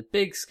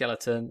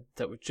skeleton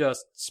that would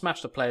just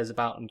smash the players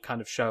about and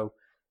kind of show,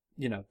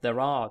 there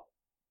are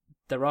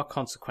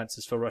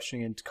consequences for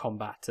rushing into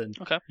combat, and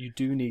you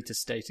do need to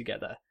stay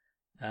together.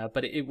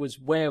 But it was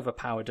way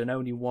overpowered, and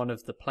only one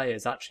of the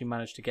players actually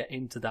managed to get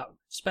into that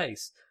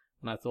space.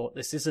 And I thought,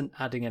 this isn't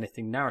adding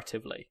anything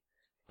narratively.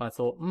 But I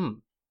thought,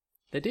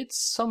 they did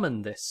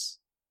summon this.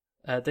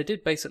 They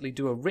did basically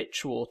do a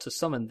ritual to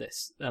summon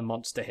this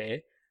monster here.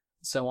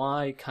 So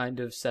I kind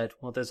of said,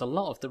 well, there's a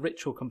lot of the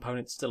ritual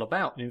components still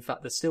about. And in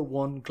fact, there's still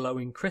one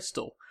glowing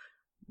crystal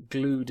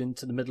glued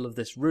into the middle of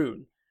this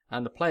rune.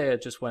 And the player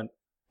just went,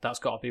 that's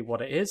got to be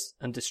what it is,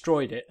 and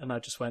destroyed it. And I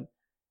just went,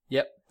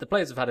 yep, the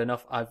players have had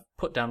enough. I've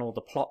put down all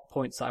the plot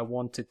points that I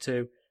wanted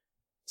to.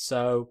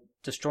 So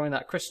destroying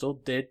that crystal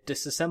did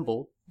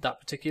disassemble that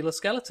particular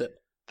skeleton.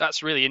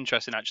 That's really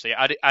interesting, actually.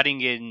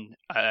 Adding in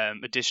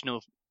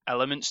additional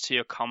elements to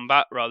your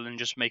combat rather than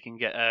just making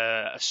it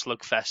a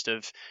slugfest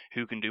of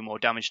who can do more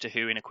damage to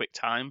who in a quick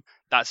time.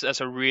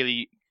 That's a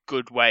really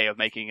good way of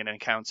making an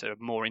encounter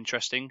more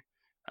interesting.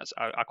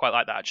 I quite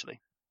like that, actually.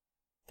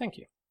 Thank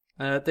you.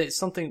 It's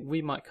something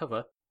we might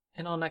cover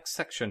in our next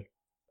section,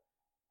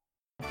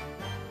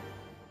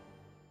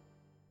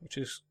 which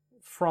is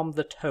From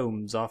the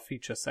Tomes, our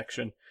feature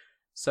section.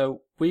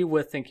 So we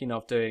were thinking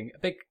of doing a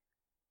big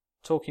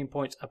talking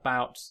point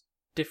about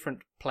different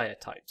player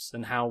types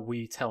and how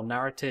we tell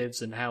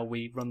narratives and how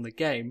we run the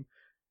game,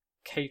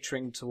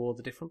 catering to all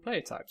the different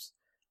player types.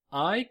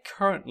 I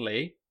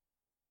currently,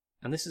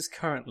 and this is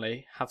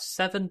currently, have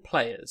 7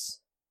 players.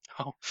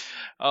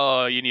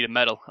 Oh, you need a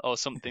medal or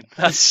something.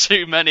 That's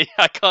too many.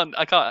 I can't.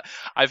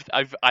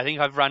 I think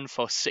I've ran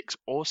for 6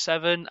 or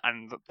 7,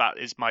 and that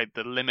is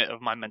the limit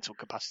of my mental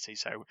capacity.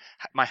 So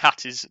my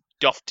hat is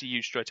doffed to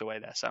you straight away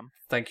there, Sam.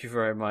 Thank you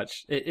very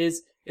much.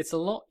 It's a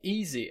lot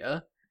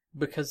easier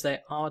because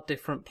there are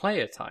different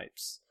player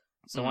types.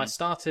 So I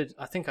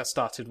think I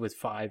started with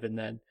 5, and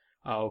then,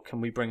 can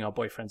we bring our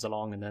boyfriends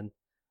along? And then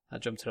I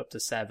jumped it up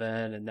to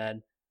 7, and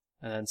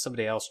then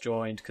somebody else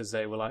joined because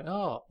they were like,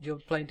 oh, you're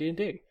playing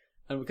D&D.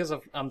 And because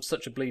I'm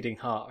such a bleeding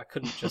heart, I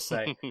couldn't just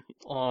say,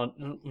 oh,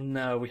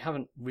 no, we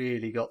haven't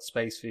really got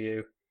space for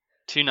you.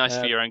 Too nice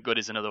for your own good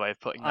is another way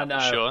of putting that, for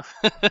sure.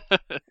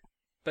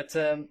 But,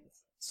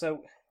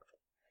 so,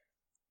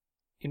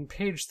 in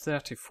page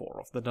 34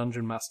 of the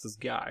Dungeon Master's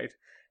Guide,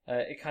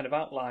 it kind of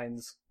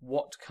outlines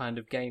what kind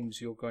of games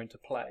you're going to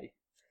play.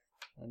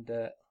 And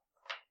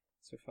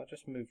so if I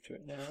just move to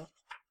it now.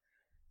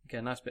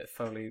 Again, nice bit of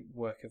Foley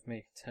work of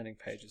me turning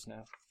pages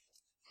now.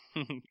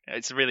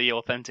 It's really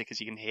authentic, as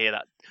you can hear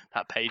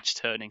that page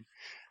turning.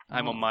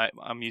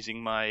 I'm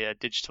using my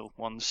digital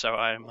ones, so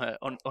I'm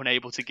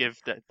unable to give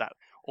that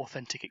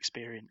authentic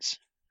experience.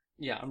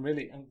 Yeah, I'm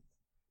really,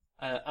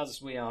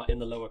 as we are in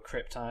the lower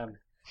crypt, I am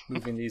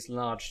moving these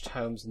large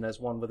tomes, and there's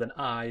one with an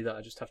eye that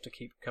I just have to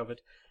keep covered.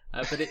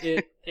 But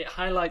it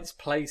highlights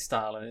play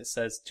style, and it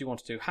says, do you want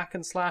to do hack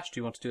and slash? Do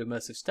you want to do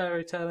immersive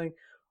storytelling?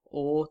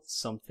 Or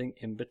something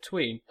in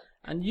between?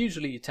 And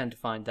usually you tend to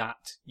find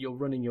that you're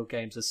running your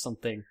games as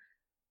something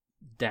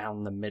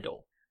down the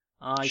middle.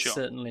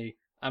 Certainly,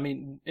 I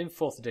mean, in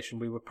 4th edition,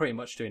 we were pretty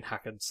much doing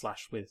hack and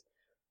slash with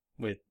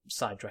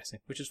side dressing,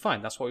 which is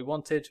fine. That's what we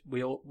wanted.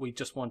 We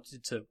just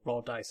wanted to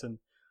roll dice and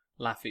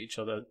laugh at each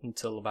other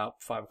until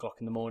about 5 o'clock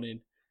in the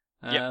morning.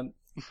 Yep.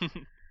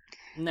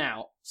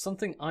 Now,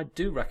 something I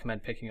do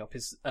recommend picking up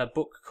is a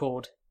book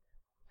called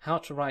How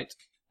to Write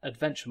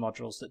Adventure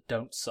Modules That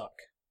Don't Suck.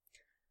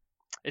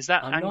 Is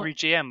that Angry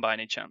GM by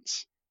any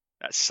chance?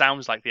 That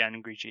sounds like the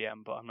Angry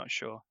GM, but I'm not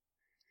sure.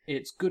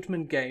 It's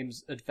Goodman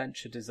Games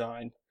Adventure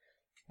Design.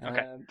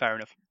 Okay, fair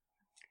enough.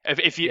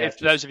 If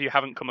those of you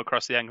haven't come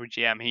across the Angry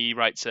GM, he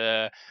writes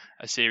a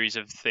series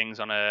of things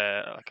on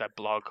a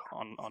blog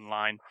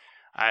online.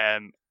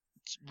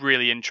 It's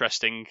really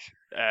interesting.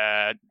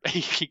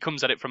 He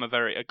comes at it from a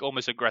very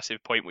almost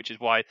aggressive point, which is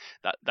why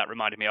that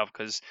reminded me of,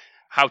 because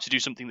how to do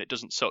something that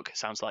doesn't suck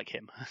sounds like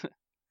him.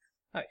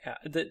 Oh, yeah,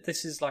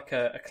 this is like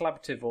a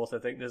collaborative author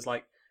thing.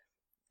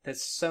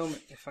 There's so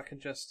many. If I can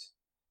just,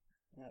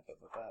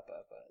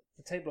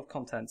 the table of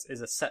contents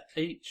is a set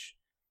each.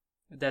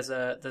 There's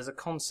a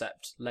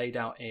concept laid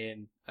out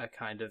in a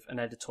kind of an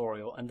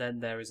editorial, and then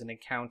there is an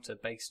encounter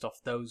based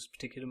off those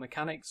particular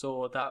mechanics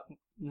or that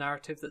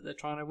narrative that they're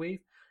trying to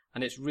weave,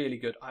 and it's really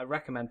good. I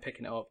recommend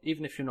picking it up,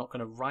 even if you're not going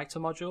to write a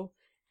module.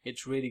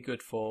 It's really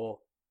good for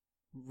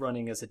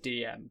running as a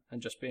DM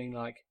and just being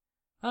like,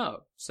 oh,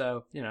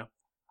 so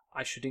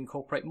I should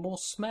incorporate more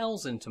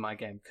smells into my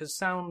game, because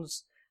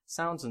sounds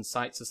and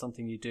sights are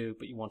something you do,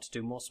 but you want to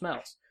do more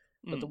smells.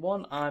 But the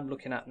one I'm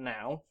looking at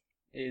now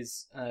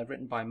is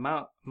written by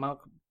Mike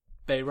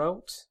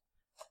Burrolt,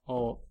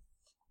 Mike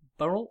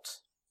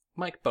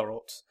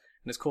Burrolt,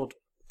 and it's called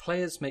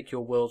Players Make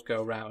Your World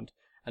Go Round.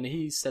 And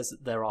he says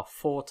that there are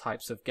 4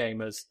 types of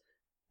gamers.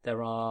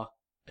 There are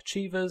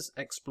achievers,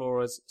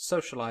 explorers,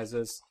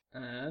 socializers,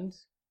 and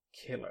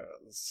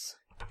killers.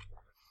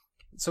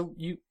 So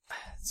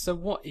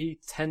what he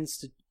tends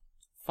to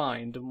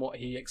find and what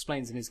he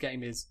explains in his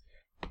game is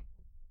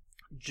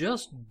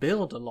just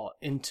build a lot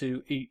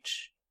into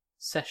each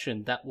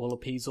session that will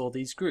appease all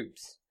these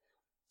groups.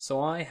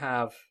 So I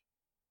have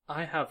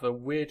a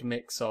weird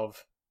mix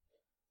of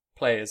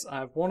players. I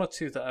have 1 or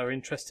 2 that are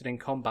interested in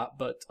combat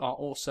but are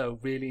also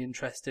really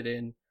interested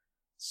in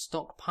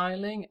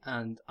stockpiling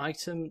and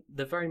item.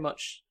 They're very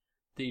much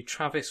the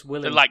Travis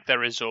Willingham. They like their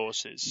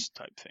resources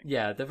type thing.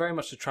 Yeah, they're very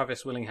much the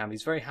Travis Willingham.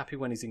 He's very happy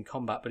when he's in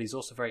combat, but he's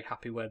also very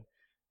happy when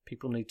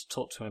people need to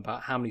talk to him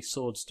about how many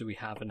swords do we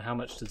have and how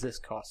much does this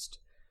cost.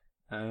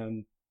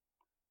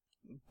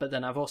 But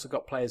then I've also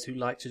got players who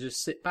like to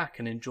just sit back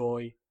and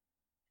enjoy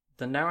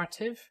the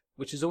narrative,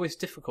 which is always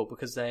difficult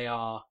because they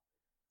are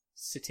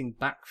sitting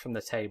back from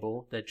the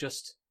table. They're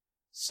just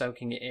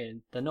soaking it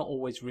in. They're not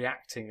always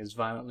reacting as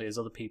violently as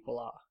other people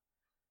are.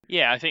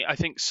 Yeah, I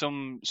think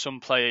some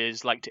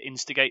players like to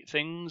instigate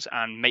things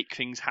and make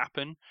things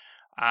happen.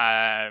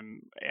 I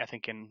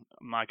think in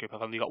my group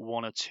I've only got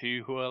 1 or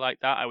 2 who are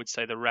like that. I would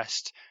say the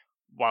rest,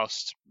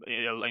 whilst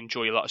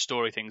enjoy a lot of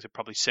story things, are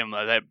probably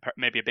similar. They're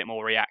maybe a bit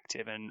more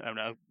reactive and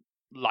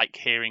like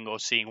hearing or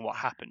seeing what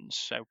happens.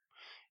 So,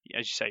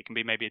 as you say, it can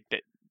be maybe a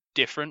bit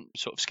different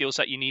sort of skill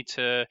set you need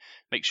to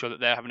make sure that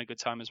they're having a good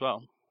time as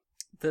well.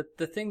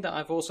 The thing that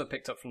I've also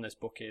picked up from this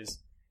book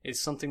is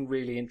something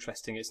really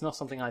interesting. It's not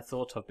something I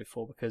thought of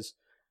before, because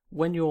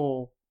when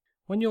you're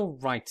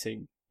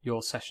writing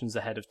your sessions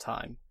ahead of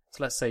time,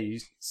 so let's say you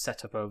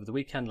set up over the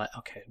weekend, like,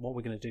 okay, what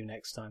we're going to do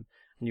next time,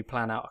 and you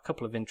plan out a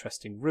couple of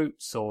interesting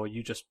routes, or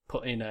you just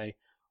put in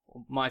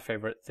my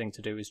favourite thing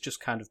to do is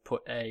just kind of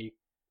put an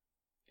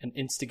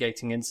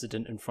instigating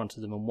incident in front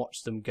of them and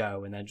watch them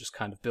go, and then just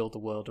kind of build the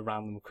world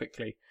around them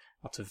quickly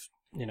out of,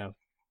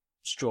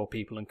 straw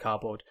people and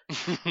cardboard.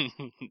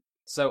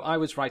 So I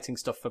was writing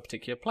stuff for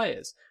particular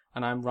players,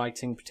 and I'm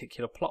writing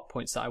particular plot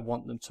points that I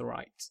want them to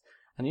write.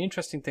 And the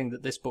interesting thing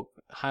that this book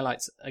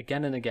highlights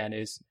again and again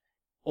is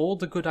all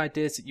the good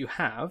ideas that you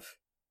have,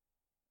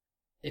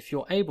 if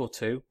you're able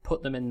to,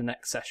 put them in the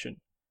next session.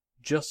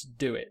 Just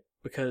do it,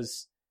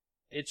 because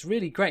it's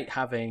really great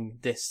having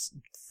this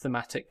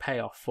thematic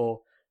payoff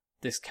for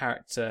this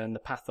character and the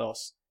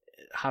pathos,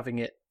 having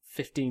it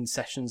 15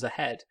 sessions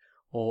ahead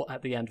or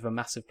at the end of a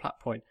massive plot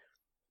point.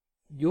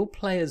 Your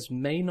players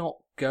may not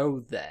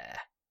go there,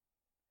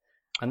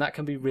 and that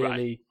can be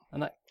really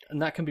and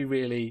that can be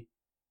really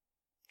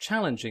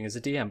challenging as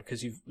a DM,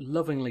 because you've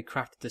lovingly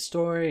crafted the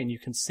story and you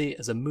can see it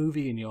as a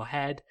movie in your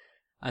head,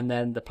 and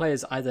then the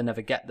players either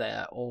never get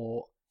there,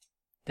 or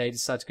they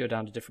decide to go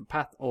down a different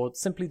path, or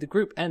simply the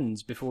group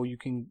ends before you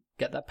can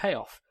get that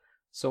payoff.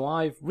 So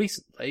I've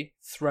recently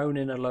thrown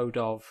in a load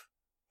of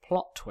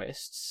plot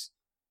twists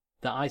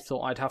that I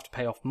thought I'd have to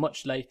pay off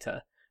much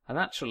later, and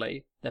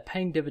actually they're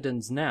paying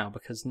dividends now,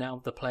 because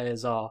now the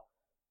players are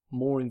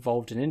more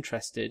involved and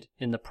interested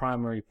in the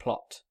primary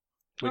plot,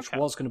 which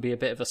was going to be a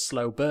bit of a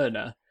slow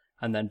burner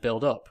and then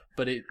build up,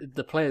 but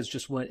the players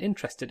just weren't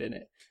interested in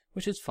it,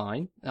 which is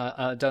fine.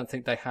 I don't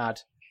think they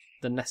had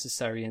the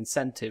necessary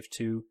incentive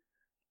to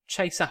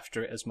chase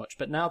after it as much,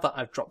 but now that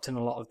I've dropped in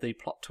a lot of the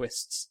plot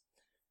twists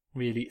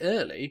really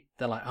early,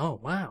 they're like, oh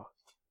wow.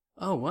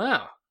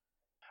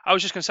 I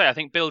was just going to say, I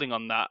think building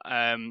on that,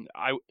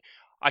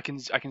 I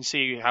can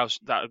see how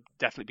that would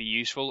definitely be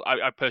useful.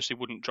 I personally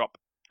wouldn't drop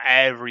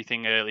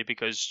everything early,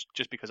 because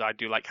I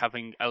do like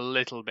having a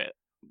little bit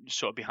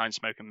sort of behind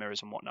smoke and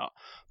mirrors and whatnot.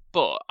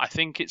 But I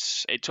think it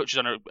touches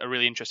on a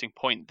really interesting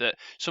point that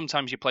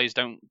sometimes your players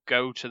don't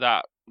go to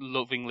that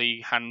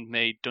lovingly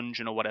handmade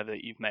dungeon or whatever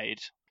that you've made.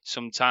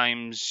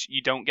 Sometimes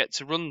you don't get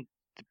to run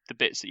the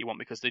bits that you want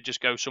because they just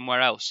go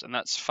somewhere else, and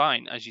that's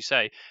fine. As you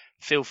say,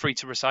 feel free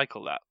to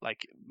recycle that.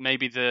 Like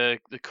maybe the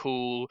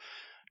cool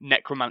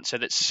necromancer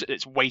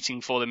that's waiting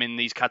for them in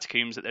these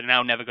catacombs that they're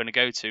now never going to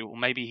go to, or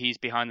maybe he's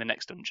behind the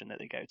next dungeon that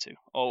they go to,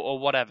 or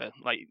whatever.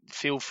 Like,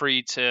 feel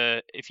free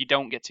to, if you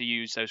don't get to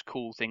use those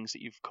cool things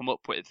that you've come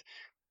up with,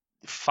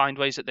 find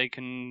ways that they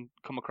can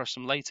come across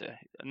them later.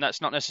 And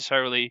that's not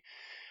necessarily,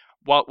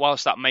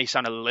 whilst that may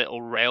sound a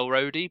little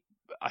railroady,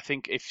 I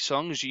think so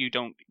long as you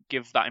don't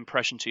give that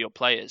impression to your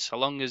players, so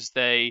long as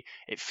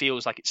it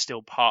feels like it's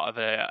still part of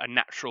a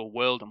natural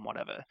world and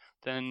whatever,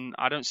 then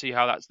I don't see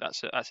how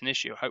that's an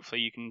issue.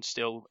 Hopefully you can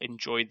still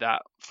enjoy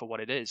that for what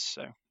it is.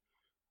 So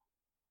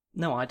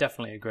no, I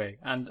definitely agree,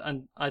 and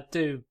I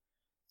do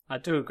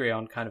agree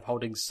on kind of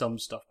holding some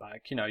stuff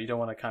back. You don't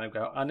want to kind of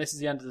go, and this is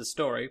the end of the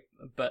story,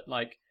 but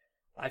like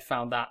I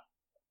found that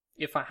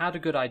if I had a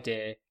good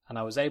idea and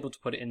I was able to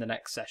put it in the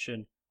next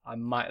session, I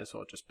might as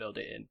well just build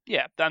it in.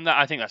 Yeah, and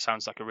I think that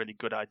sounds like a really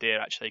good idea,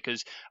 actually,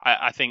 because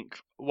I think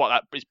what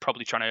that is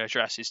probably trying to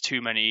address is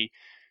too many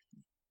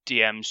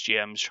DMs,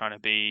 GMs trying to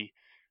be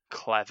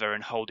clever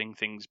and holding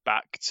things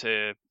back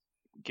to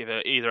give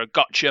either a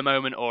gotcha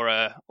moment or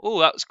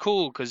that's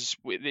cool because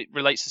it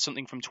relates to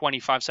something from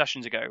 25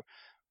 sessions ago.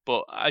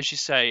 But as you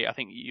say, I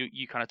think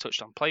you kind of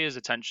touched on players'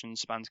 attention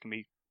spans can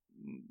be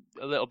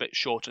a little bit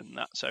shorter than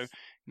that. So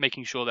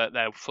making sure that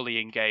they're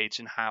fully engaged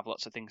and have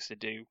lots of things to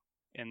do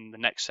in the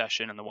next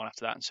session and the one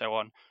after that and so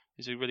on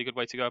is a really good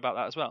way to go about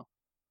that as well.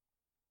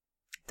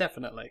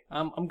 Definitely.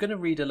 I'm going to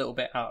read a little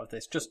bit out of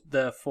this, just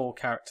the 4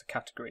 character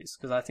categories,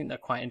 because I think they're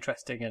quite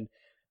interesting, and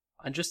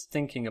I'm just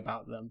thinking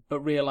about them, but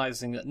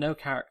realizing that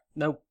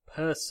no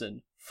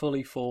person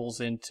fully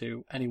falls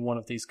into any one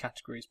of these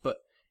categories. But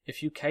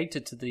if you cater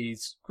to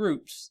these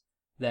groups,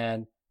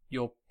 then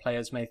your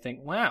players may think,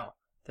 wow,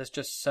 there's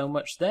just so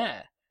much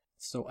there.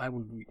 So I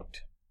will read.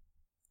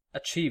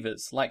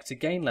 Achievers like to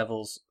gain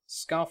levels,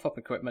 scarf up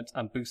equipment,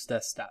 and boost their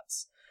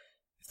stats.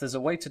 If there's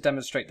a way to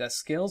demonstrate their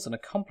skills and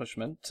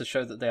accomplishment to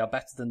show that they are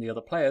better than the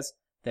other players,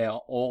 they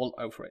are all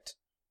over it.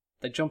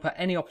 They jump at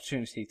any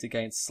opportunity to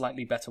gain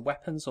slightly better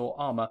weapons or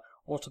armor,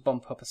 or to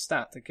bump up a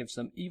stat that gives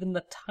them even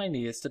the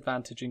tiniest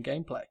advantage in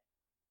gameplay.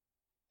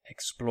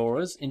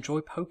 Explorers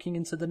enjoy poking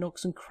into the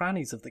nooks and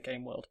crannies of the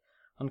game world,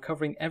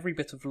 uncovering every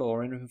bit of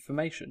lore and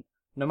information,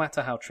 no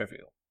matter how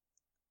trivial.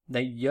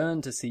 They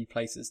yearn to see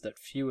places that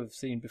few have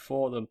seen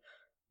before them.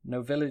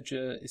 No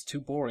villager is too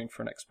boring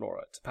for an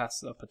explorer to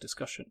pass up a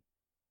discussion.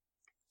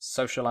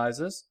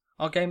 Socializers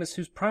are gamers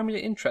whose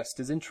primary interest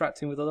is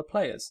interacting with other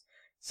players.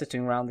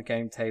 Sitting around the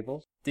game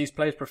table, these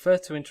players prefer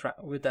to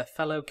interact with their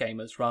fellow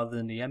gamers rather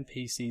than the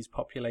NPCs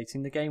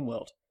populating the game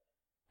world.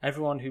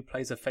 Everyone who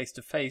plays a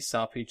face-to-face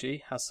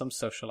RPG has some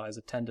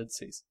socializer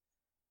tendencies.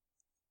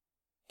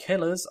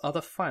 Killers are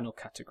the final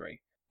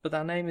category, but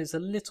their name is a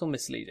little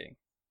misleading.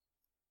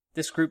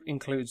 This group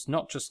includes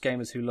not just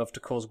gamers who love to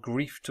cause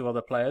grief to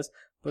other players,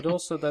 but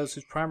also those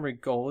whose primary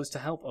goal is to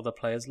help other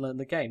players learn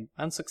the game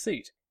and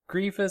succeed.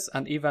 Grievers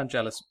and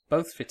Evangelists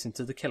both fit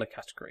into the killer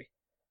category.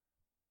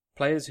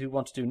 Players who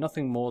want to do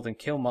nothing more than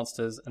kill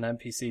monsters and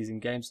NPCs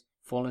in games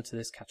fall into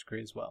this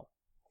category as well.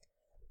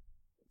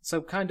 So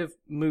kind of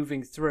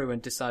moving through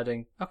and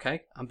deciding,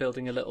 okay, I'm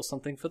building a little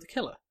something for the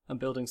killer. I'm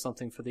building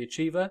something for the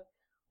achiever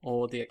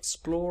or the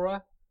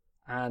explorer,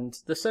 and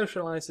the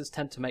socializers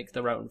tend to make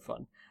their own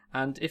fun.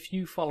 And if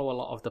you follow a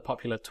lot of the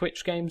popular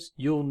Twitch games,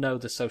 you'll know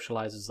the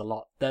socializers a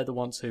lot. They're the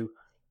ones who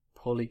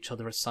pull each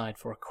other aside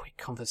for a quick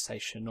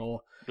conversation,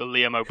 or the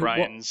Liam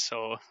O'Briens,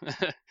 or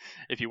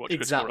if you watch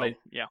exactly,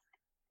 yeah,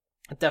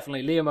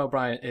 definitely. Liam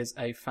O'Brien is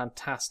a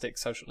fantastic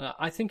social.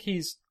 I think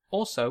he's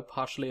also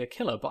partially a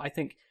killer, but I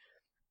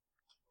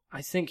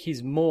think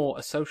he's more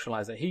a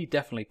socializer. He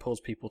definitely pulls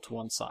people to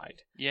one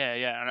side.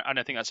 Yeah, and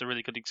I think that's a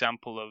really good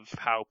example of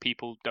how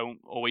people don't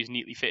always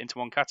neatly fit into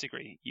one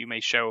category. You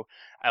may show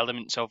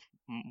elements of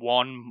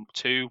 1,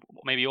 2,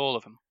 maybe all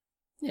of them.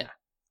 Yeah,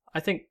 I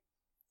think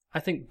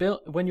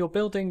when you're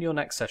building your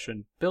next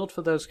session, build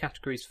for those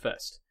categories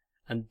first,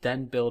 and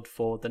then build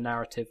for the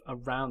narrative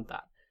around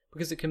that,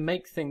 because it can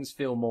make things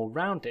feel more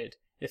rounded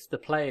if the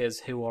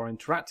players who are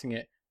interacting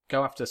it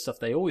go after stuff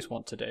they always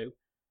want to do,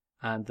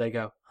 and they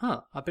go,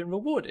 I've been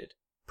rewarded.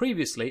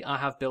 Previously, I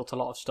have built a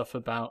lot of stuff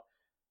about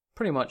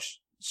pretty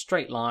much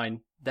straight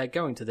line. They're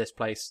going to this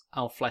place.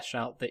 I'll flesh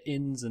out the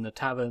inns and the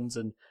taverns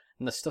and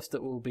the stuff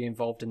that will be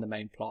involved in the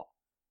main plot.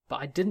 But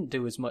I didn't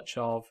do as much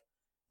of,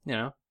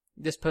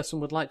 this person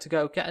would like to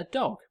go get a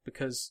dog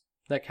because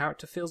their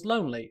character feels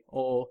lonely,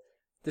 or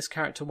this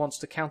character wants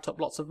to count up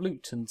lots of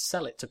loot and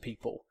sell it to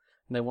people,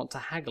 and they want to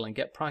haggle and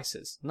get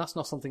prices. And that's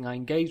not something I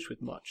engage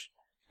with much.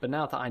 But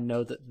now that I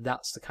know that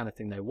that's the kind of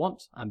thing they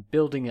want, I'm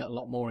building it a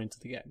lot more into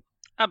the game.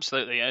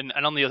 Absolutely, and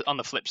on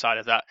the flip side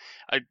of that,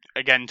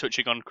 again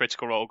touching on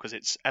Critical Role because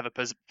it's ever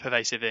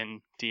pervasive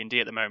in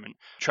D&D at the moment.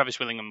 Travis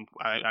Willingham,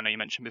 I know you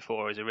mentioned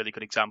before, is a really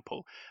good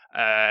example.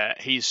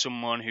 He's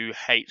someone who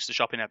hates the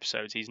shopping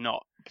episodes. He's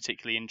not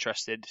particularly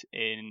interested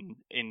in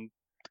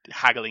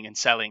haggling and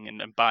selling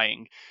and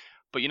buying.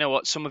 But you know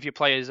what? Some of your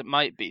players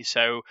might be.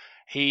 So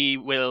he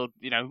will,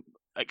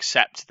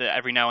 accept that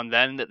every now and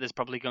then that there's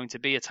probably going to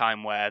be a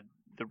time where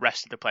the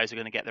rest of the players are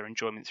going to get their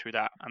enjoyment through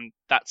that, and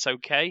that's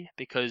okay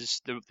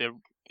because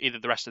either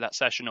the rest of that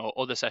session or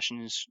other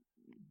sessions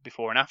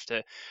before and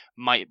after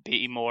might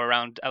be more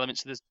around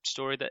elements of the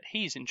story that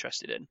he's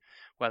interested in,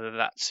 whether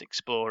that's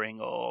exploring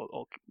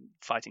or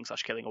fighting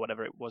 / killing or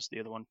whatever it was the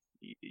other one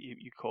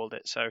you called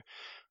it. So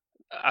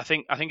I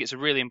think it's a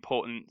really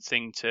important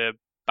thing to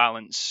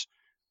balance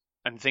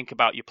and think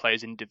about your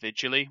players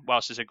individually.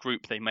 Whilst as a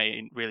group they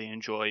may really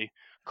enjoy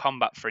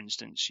combat, for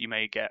instance, you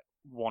may get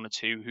one or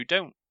two who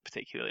don't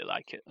particularly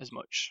like it as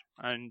much,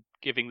 and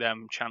giving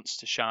them chance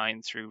to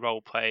shine through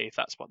role play if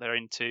that's what they're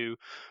into,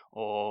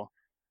 or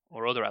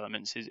other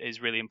elements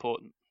is really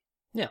important.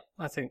 Yeah,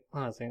 I think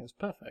it's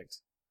perfect.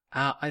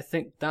 I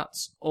think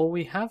that's all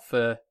we have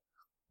for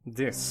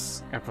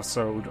this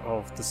episode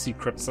of the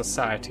Secret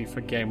Society for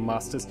Game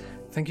Masters.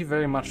 Thank you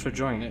very much for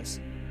joining us.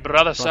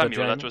 Brother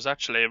Samuel, that was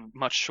actually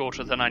much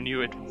shorter than I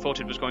thought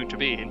it was going to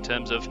be, in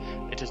terms of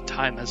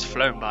time has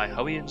flown by.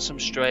 Are we in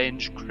some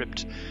strange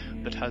crypt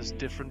that has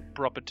different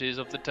properties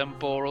of the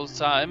temporal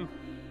time?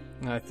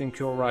 I think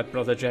you're right,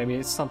 Brother Jamie.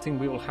 It's something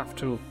we will have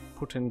to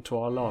put into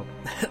our log.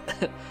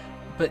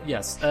 But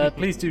yes,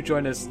 please do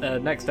join us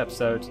next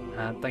episode,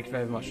 and thank you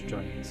very much for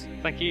joining us.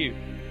 Thank you.